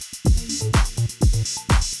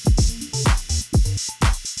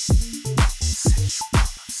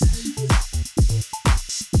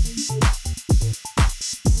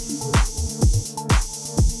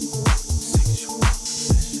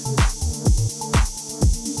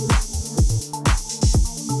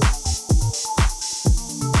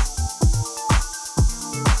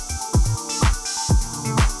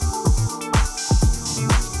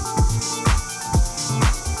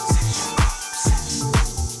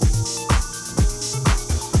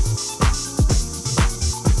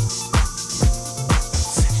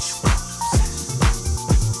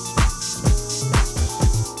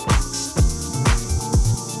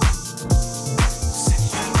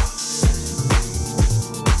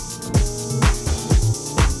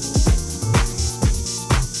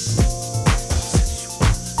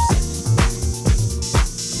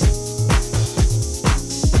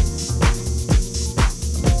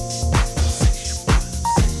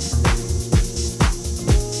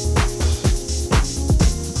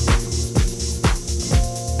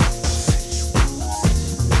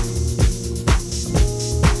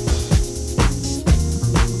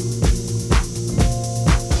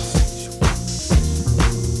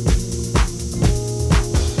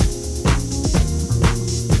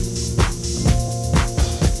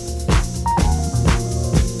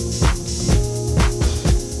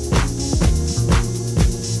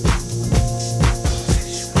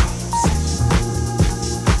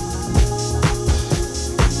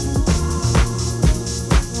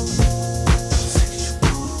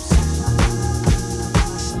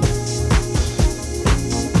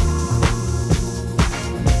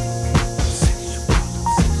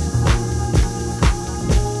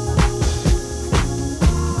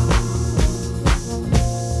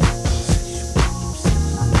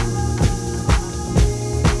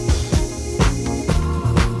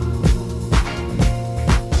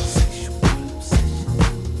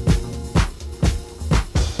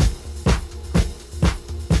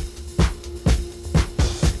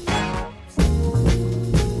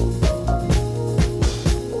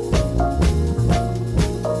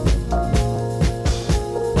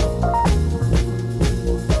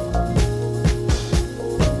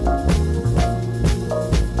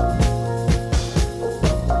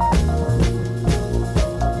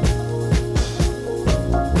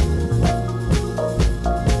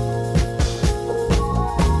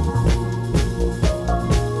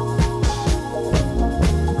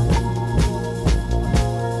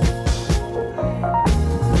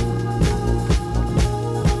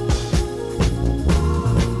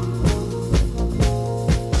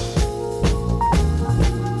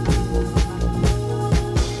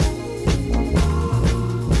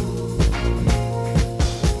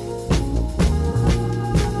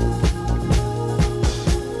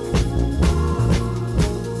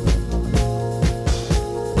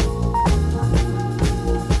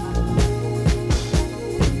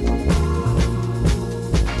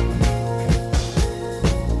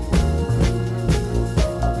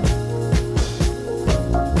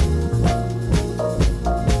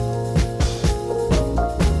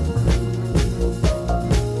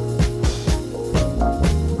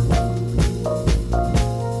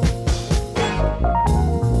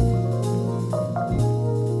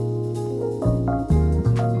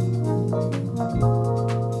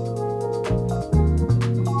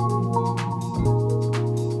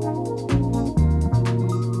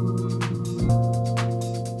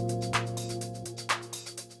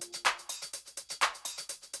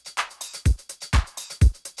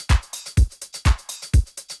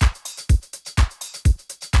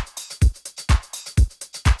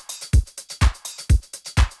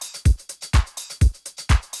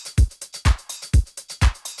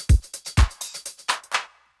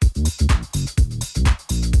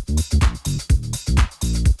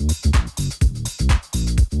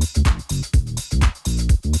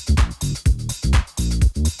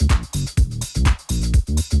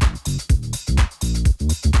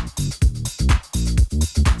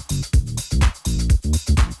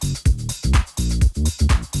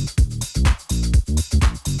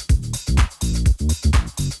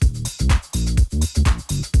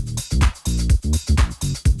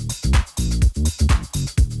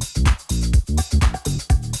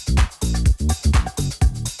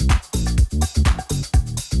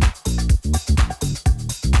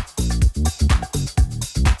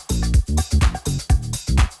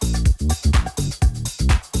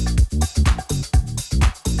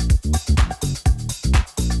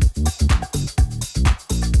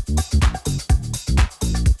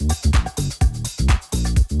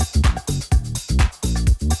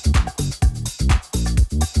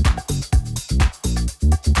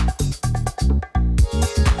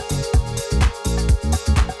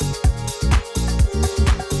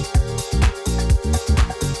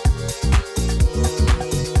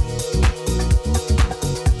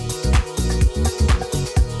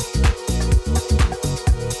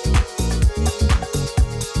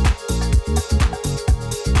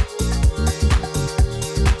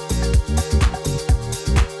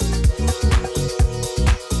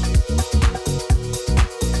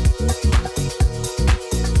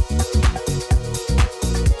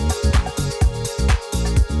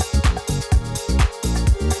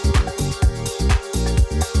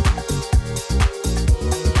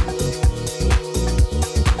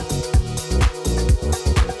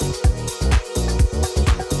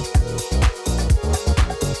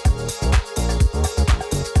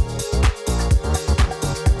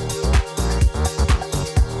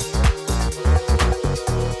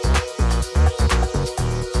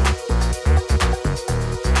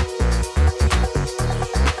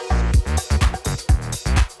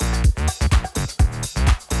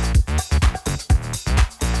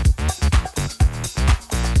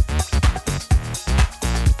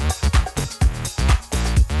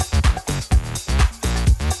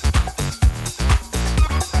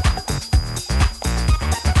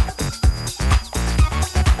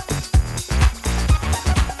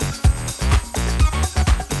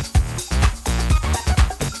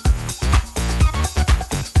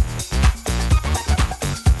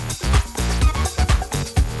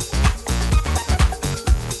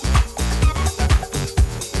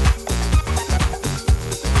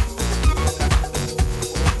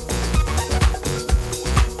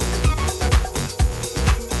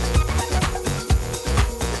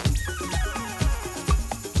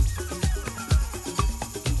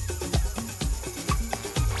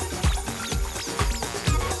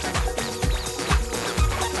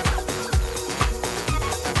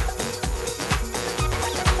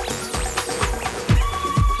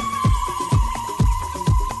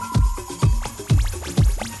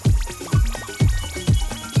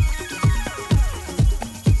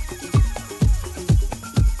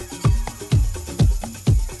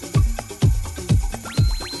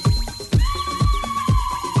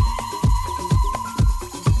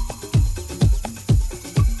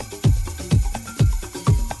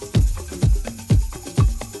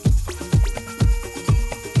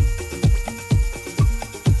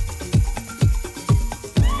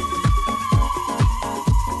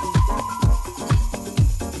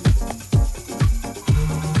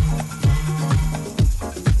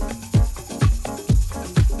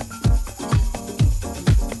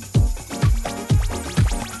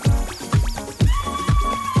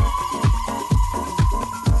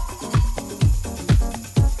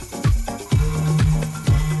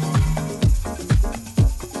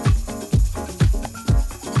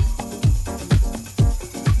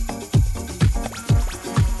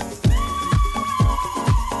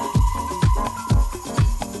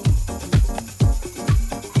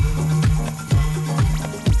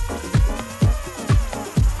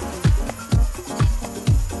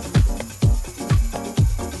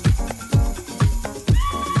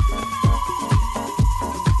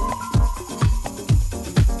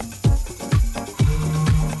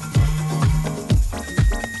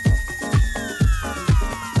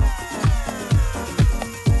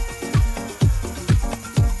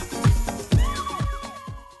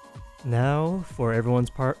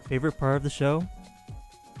everyone's favorite part of the show,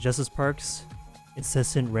 Justice Park's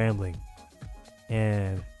incessant rambling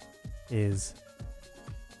and his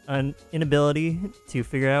inability to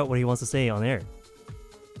figure out what he wants to say on air.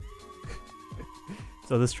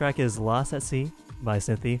 So this track is Lost at Sea by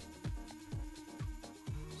Cynthia.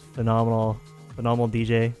 Phenomenal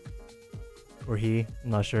DJ. Or he,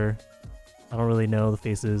 I'm not sure. I don't really know the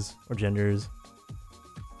faces or genders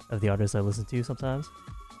of the artists I listen to sometimes.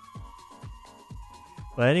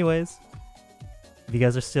 But anyways, if you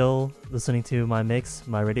guys are still listening to my mix,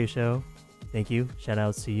 my radio show, thank you. Shout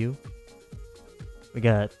outs to you. We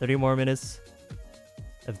got 30 more minutes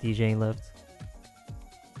of DJing left.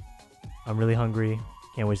 I'm really hungry.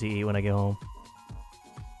 Can't wait to eat when I get home.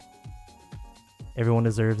 Everyone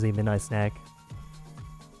deserves a midnight snack.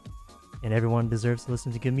 And everyone deserves to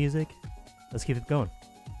listen to good music. Let's keep it going.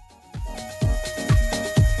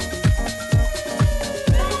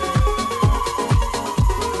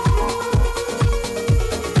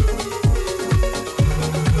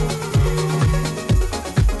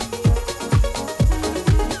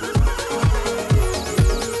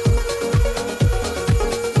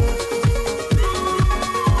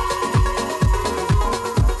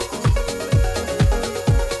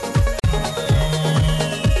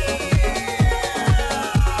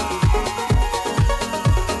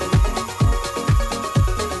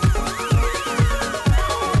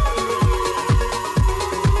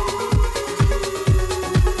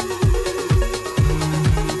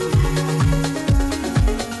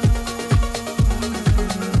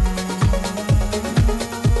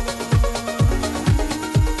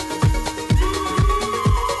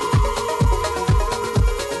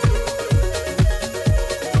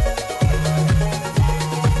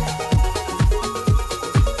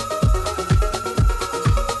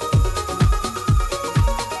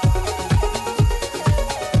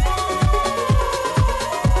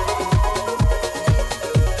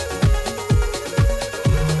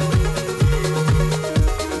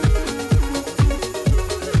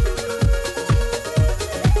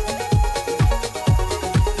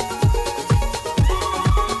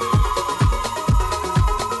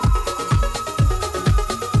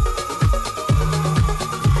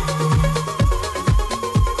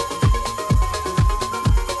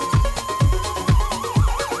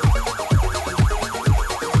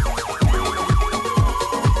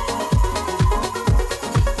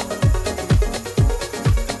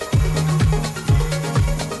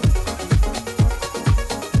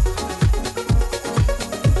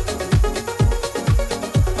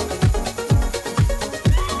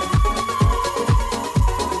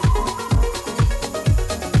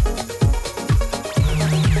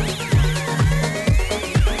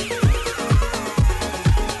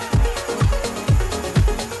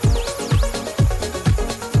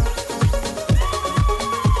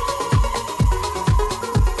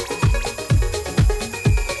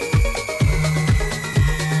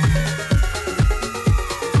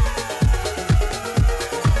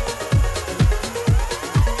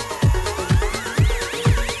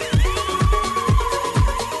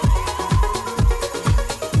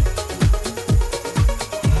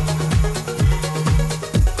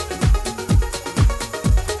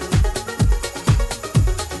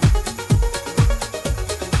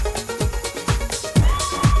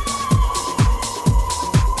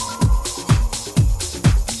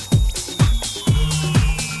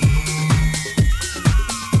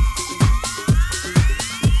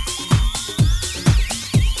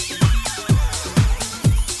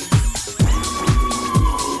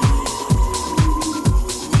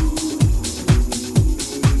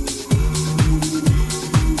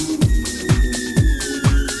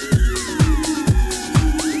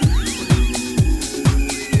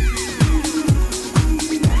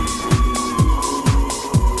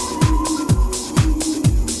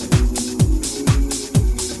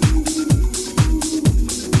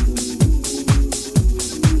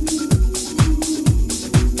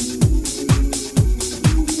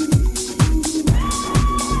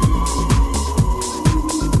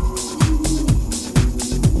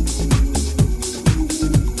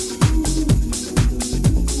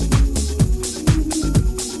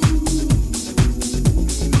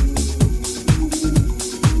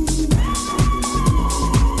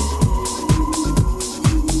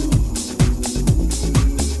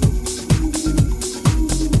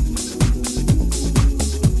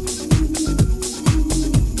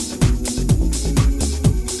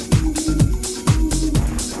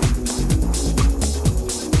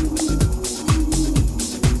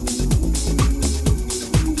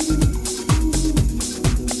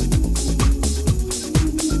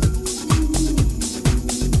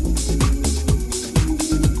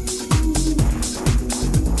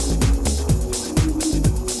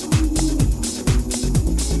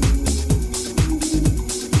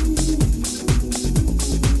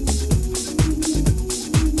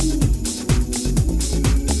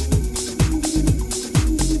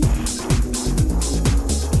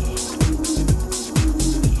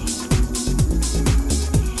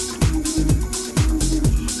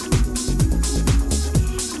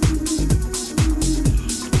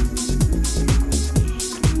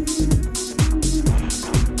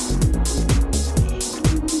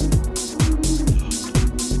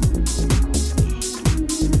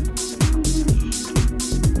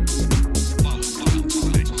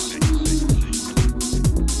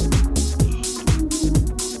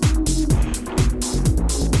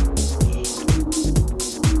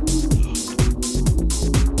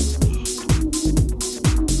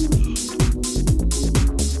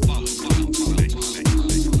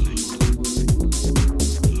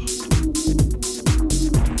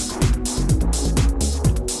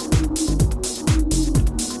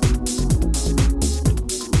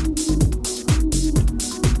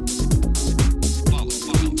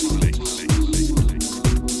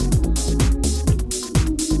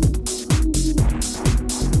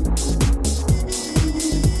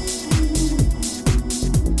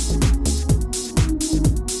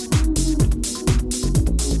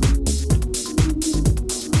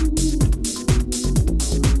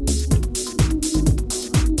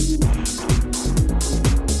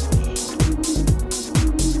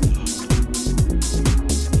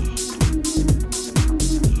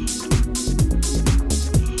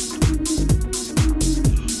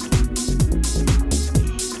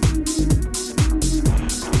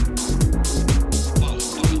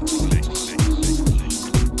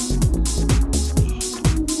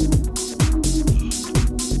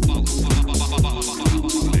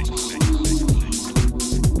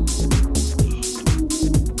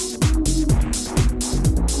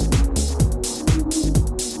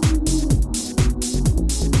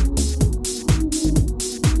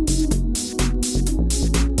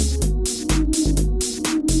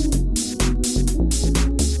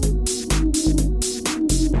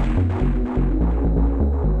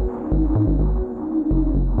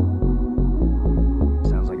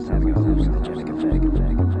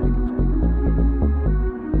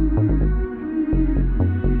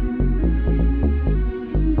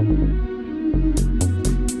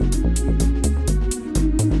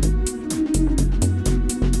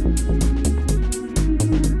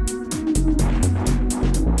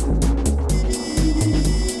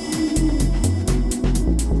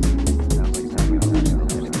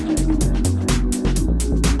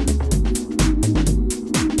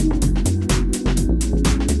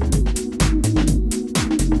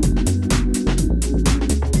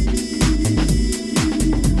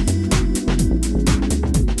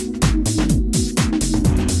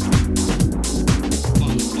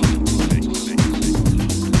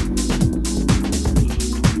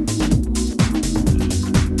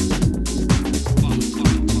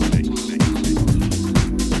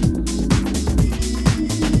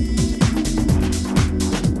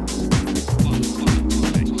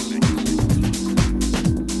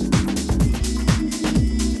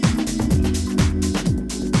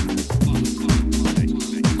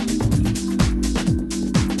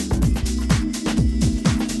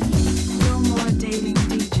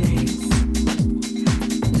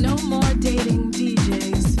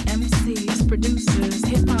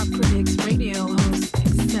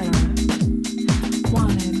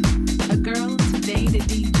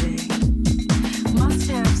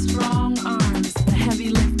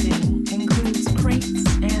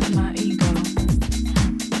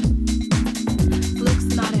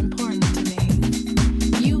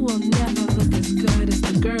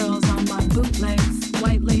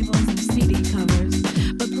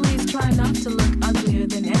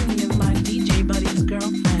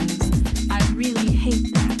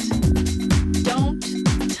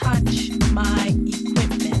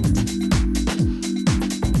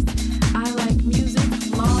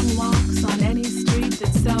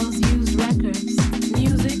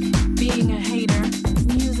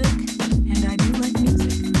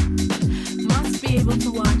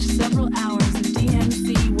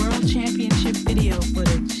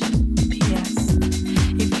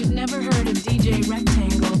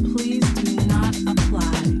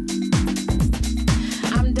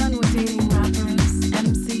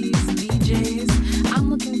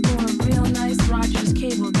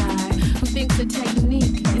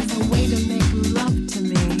 unique is a way to make love to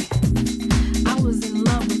me. I was in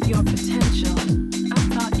love with your potential. I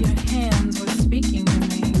thought your hands were speaking to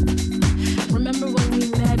me. Remember when we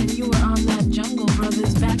met and you were on that Jungle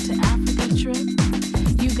Brothers Back to Africa trip?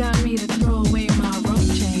 You got me to throw away my rope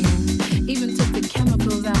chain. Even took the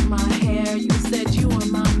chemicals out my hair. You said you were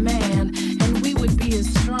my man, and we would be a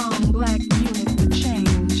strong black unit for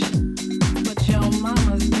change. But your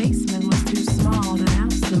mama's basement was too small to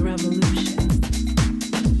house the revolution.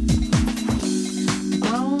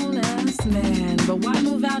 Grown ass man, but why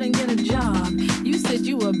move out and get a job? You said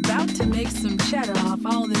you were about to make some cheddar off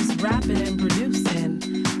all this rapping and producing.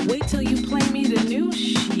 Wait till you play me the new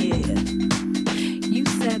shit. You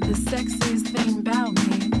said the sexiest thing about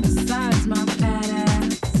me, besides my fat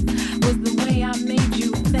ass, was the way I made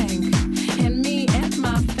you think. And me and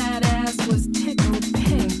my fat ass was tickled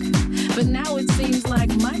pink. But now it seems like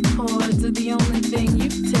my chords are the only thing you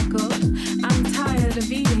tickle. I'm tired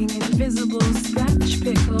of eating invisible scratch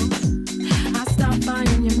pickles. I stopped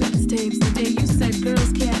buying your mixtapes the day you said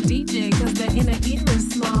girls can't DJ cause their inner ear is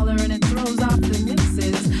smaller and it throws off the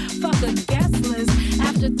mixes. Fuck a guest list.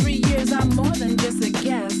 After 3 years I'm more than just a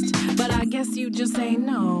guest. But I guess you just ain't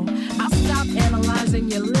know. I'll stop analyzing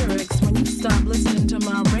your lyrics when you stop listening to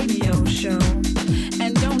my radio show.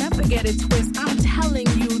 And don't ever get it twisted. I'm telling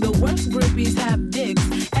you, the worst groupies have dicks.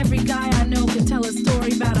 Every guy I know can tell a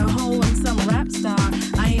story about a hoe and some rap star.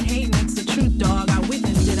 I ain't hating, it's the truth, dog. I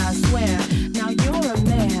witnessed it, I swear. Now you're a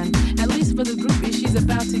man. At least for the groupie, she's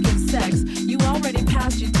about to get sex. You already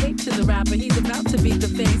passed your tape to the rapper. He's about to beat the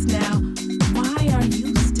face now. Why are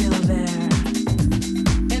you still there?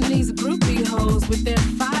 And these groupie hoes with their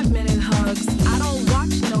 5-minute hugs. I don't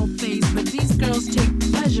watch no face, but these girls take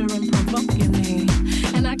pleasure in provoking me.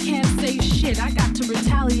 And I can't say shit, I got to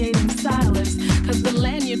retaliate in silence. Cause the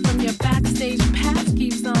lanyard from your backstage pass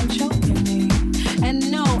keeps on choking me.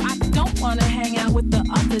 And no, I don't wanna hang out with the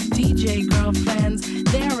other DJ girlfriends.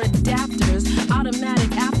 They're adapters,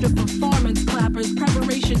 automatic after performance clappers.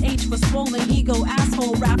 Preparation H for swollen ego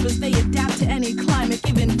asshole rappers. They adapt to any climate,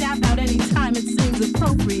 giving dap out any time it seems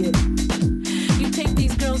appropriate. You take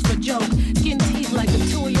these girls for joke, skin teeth like the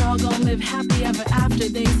two of y'all gon' live happy ever after.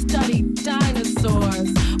 They study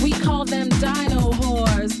dinosaurs. We call them dino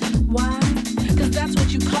whores. Why? Cause that's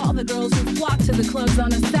what you call the girls who flock to the clubs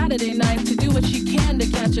on a Saturday night to do what she can to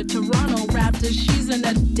catch a Toronto Raptor. She's an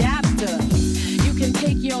adapter. You can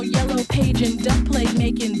take your yellow page and dump plate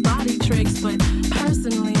making body tricks, but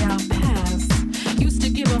personally I'll pass. Used to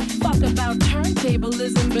give a fuck about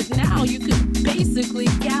turntablism, but now you could basically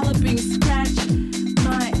galloping scratch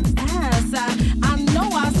my ass. I know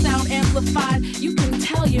I sound amplified. You can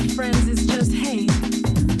tell your friends it's just hate.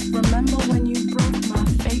 Remember when you broke my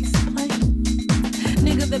faceplate?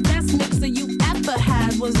 Nigga, the best mixer you ever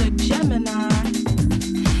had was a Gemini.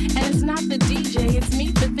 And it's not the DJ, it's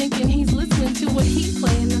me for thinking he's listening to what he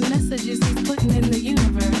playing, the messages he's putting in the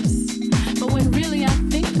universe. But when really I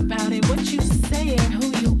think about it, what you say and who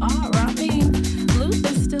you are, I mean,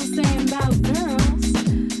 Luther's still saying about girls.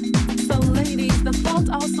 So ladies, the fault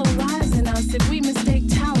also lies in us if we mistake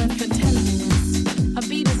talent for tenderness. A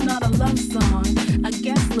beat is not a love song, a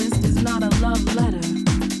guest list is not a love letter.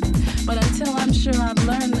 But until I'm sure I've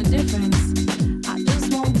learned the difference, I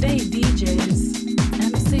just won't date DJs,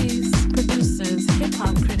 MCs, producers,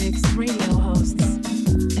 hip-hop critics, radio hosts,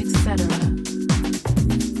 etc.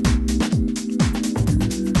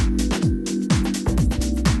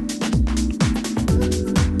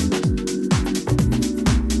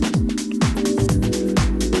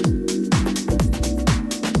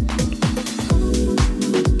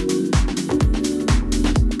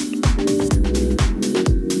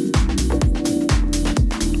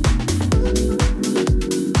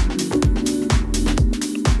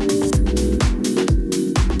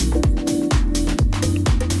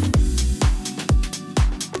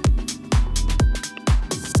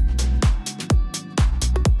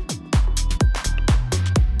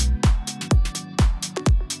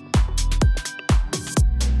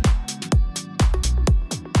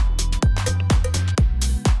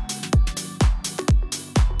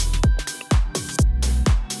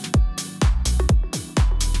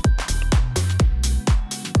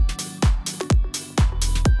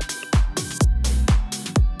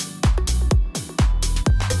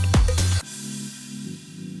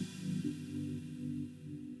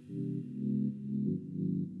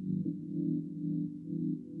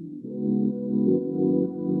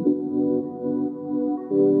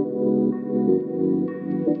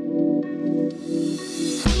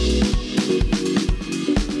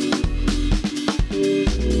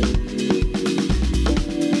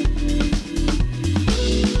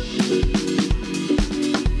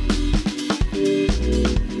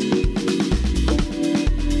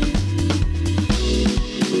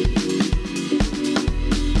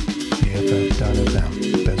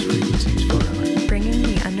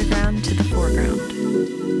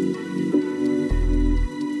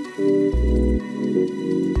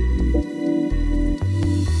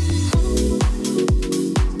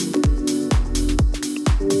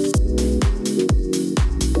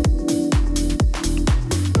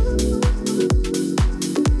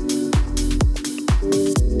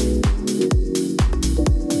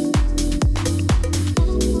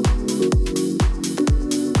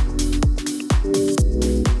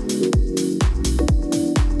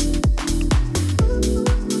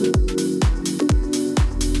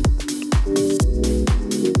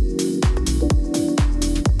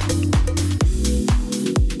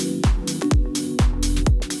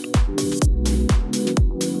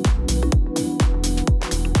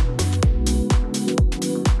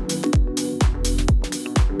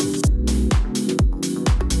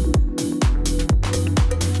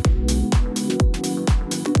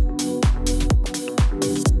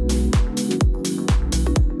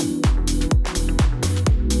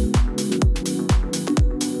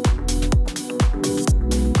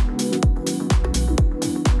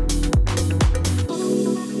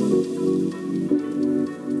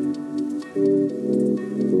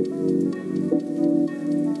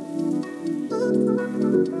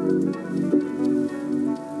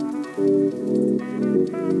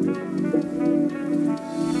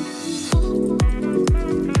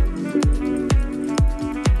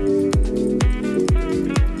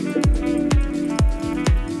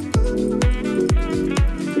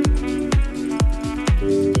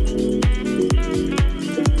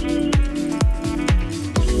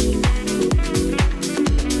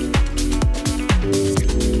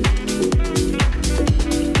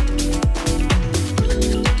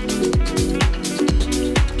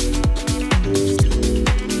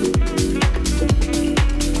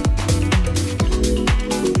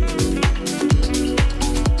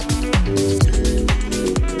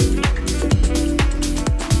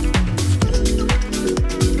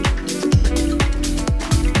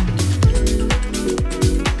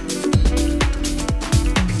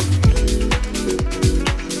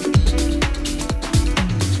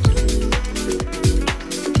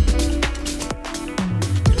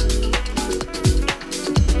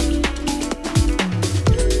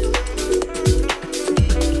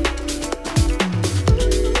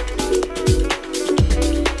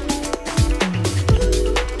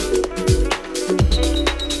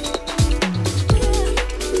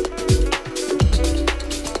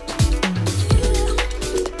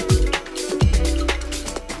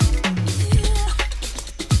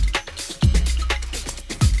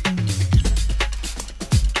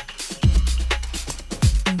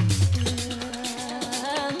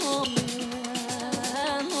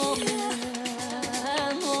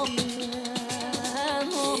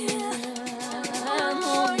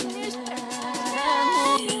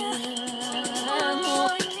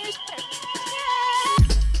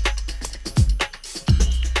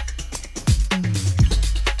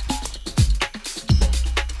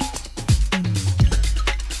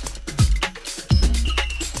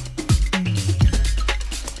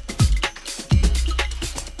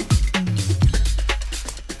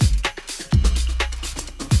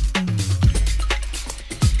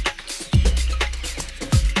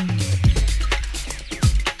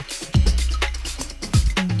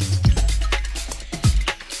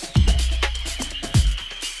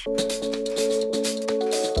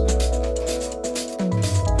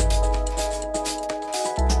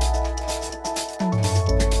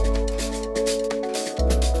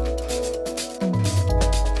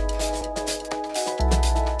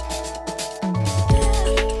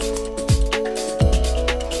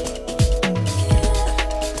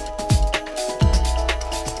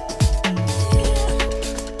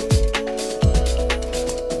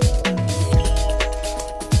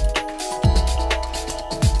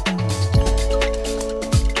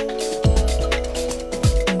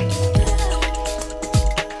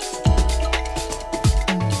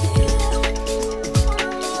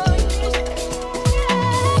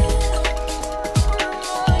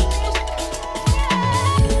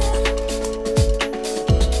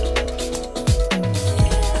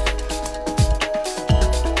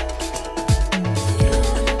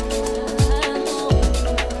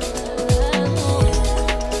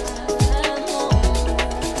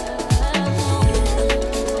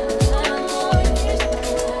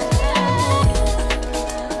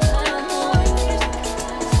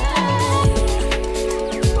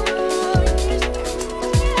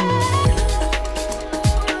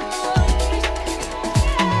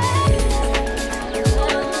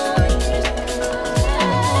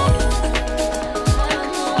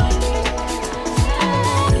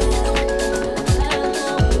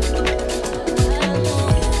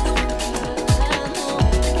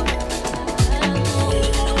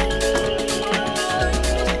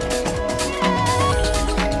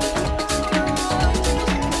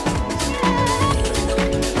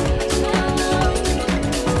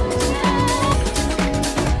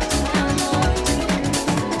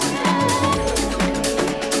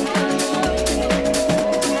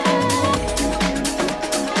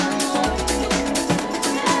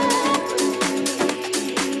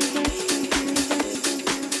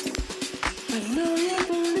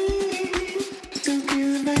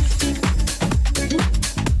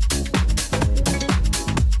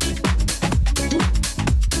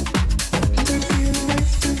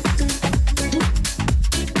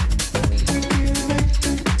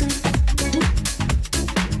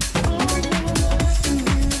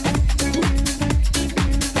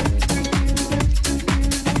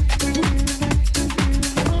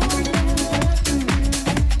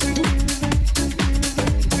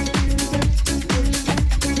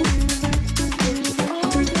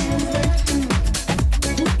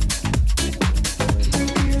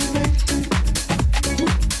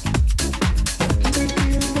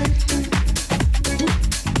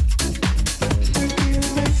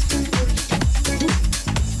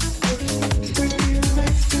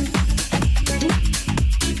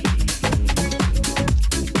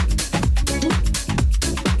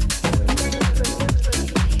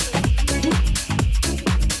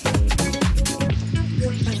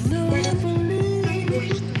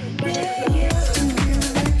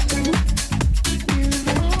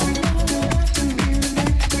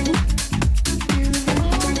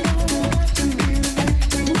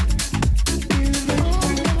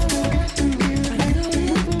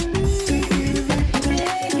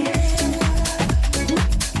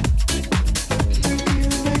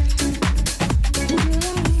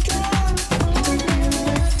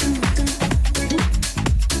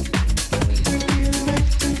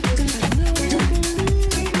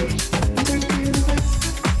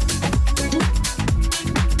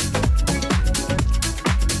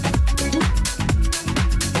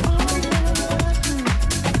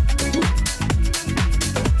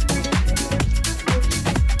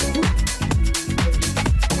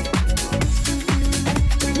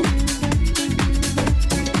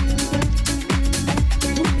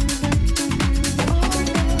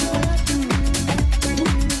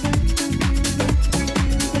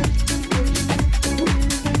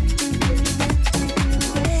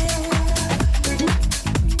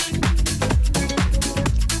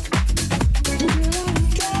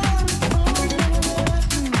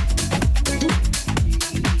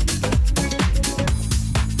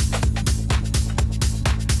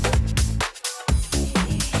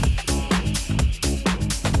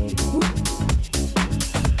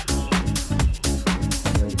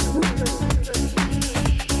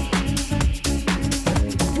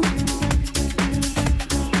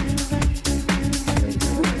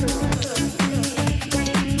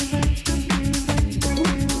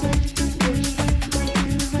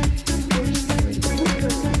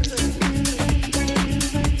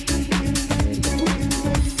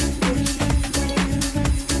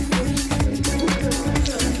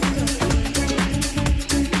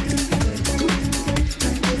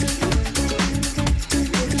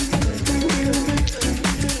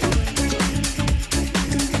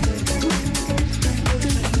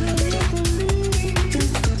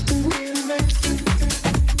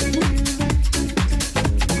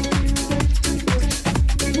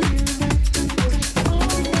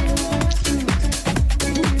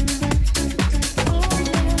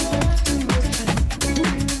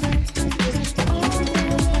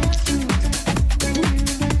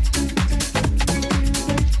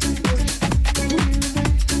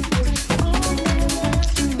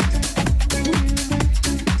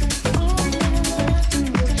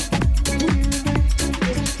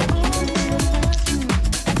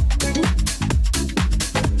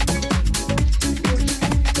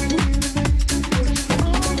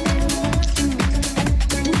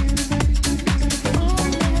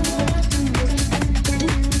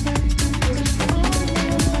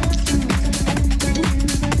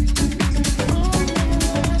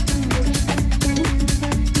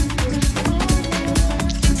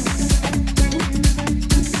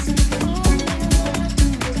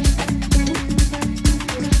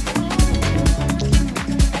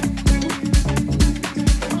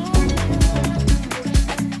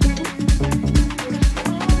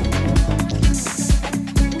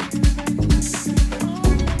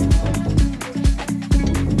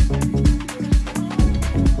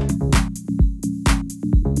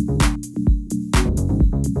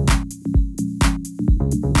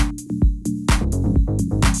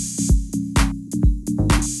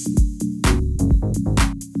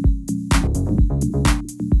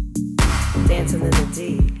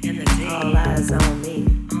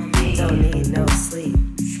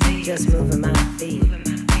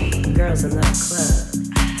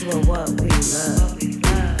 doing what we love.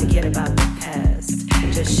 Forget about the past,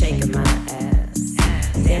 just shaking my ass.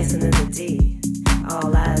 Dancing in the D,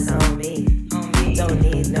 all eyes on me. Don't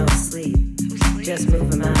need no sleep, just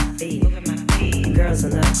moving my feet. Girls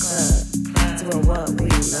in the club, doing what we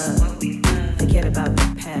love. Forget about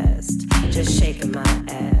the past, just shaking my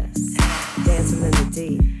ass. Dancing in the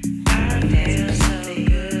D. I feel so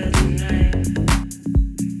good tonight.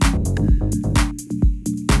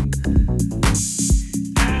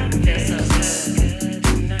 I feel so good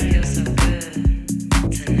tonight. Feel so good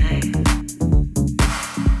tonight.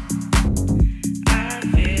 I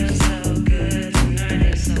feel so good tonight.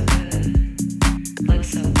 Feel so good. Look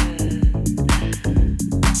so good.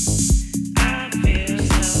 I feel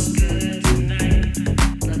so good tonight.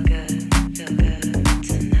 Look good. Feel good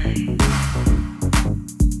tonight.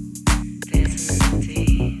 Dancing in the D.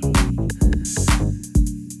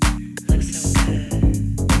 Look so good.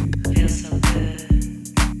 Feel so good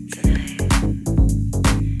tonight.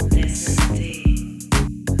 Dancing in the D.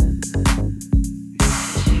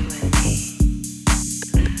 Just you and me.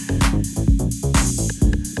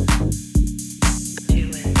 You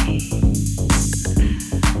and me.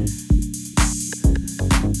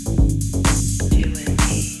 You and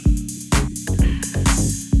me.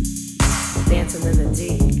 Dancing in the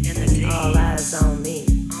D. All eyes on me.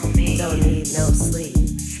 Don't need no sleep.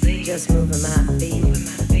 Just moving my feet.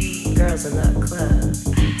 Girls in the club,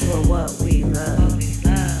 doing what we love.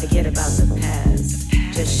 Forget about the past,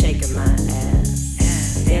 just shaking my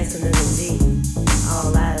ass. Dancing in the D.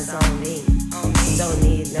 All eyes on me. Don't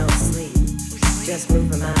need no sleep. Just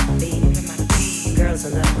moving my feet. Girls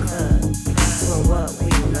in the club.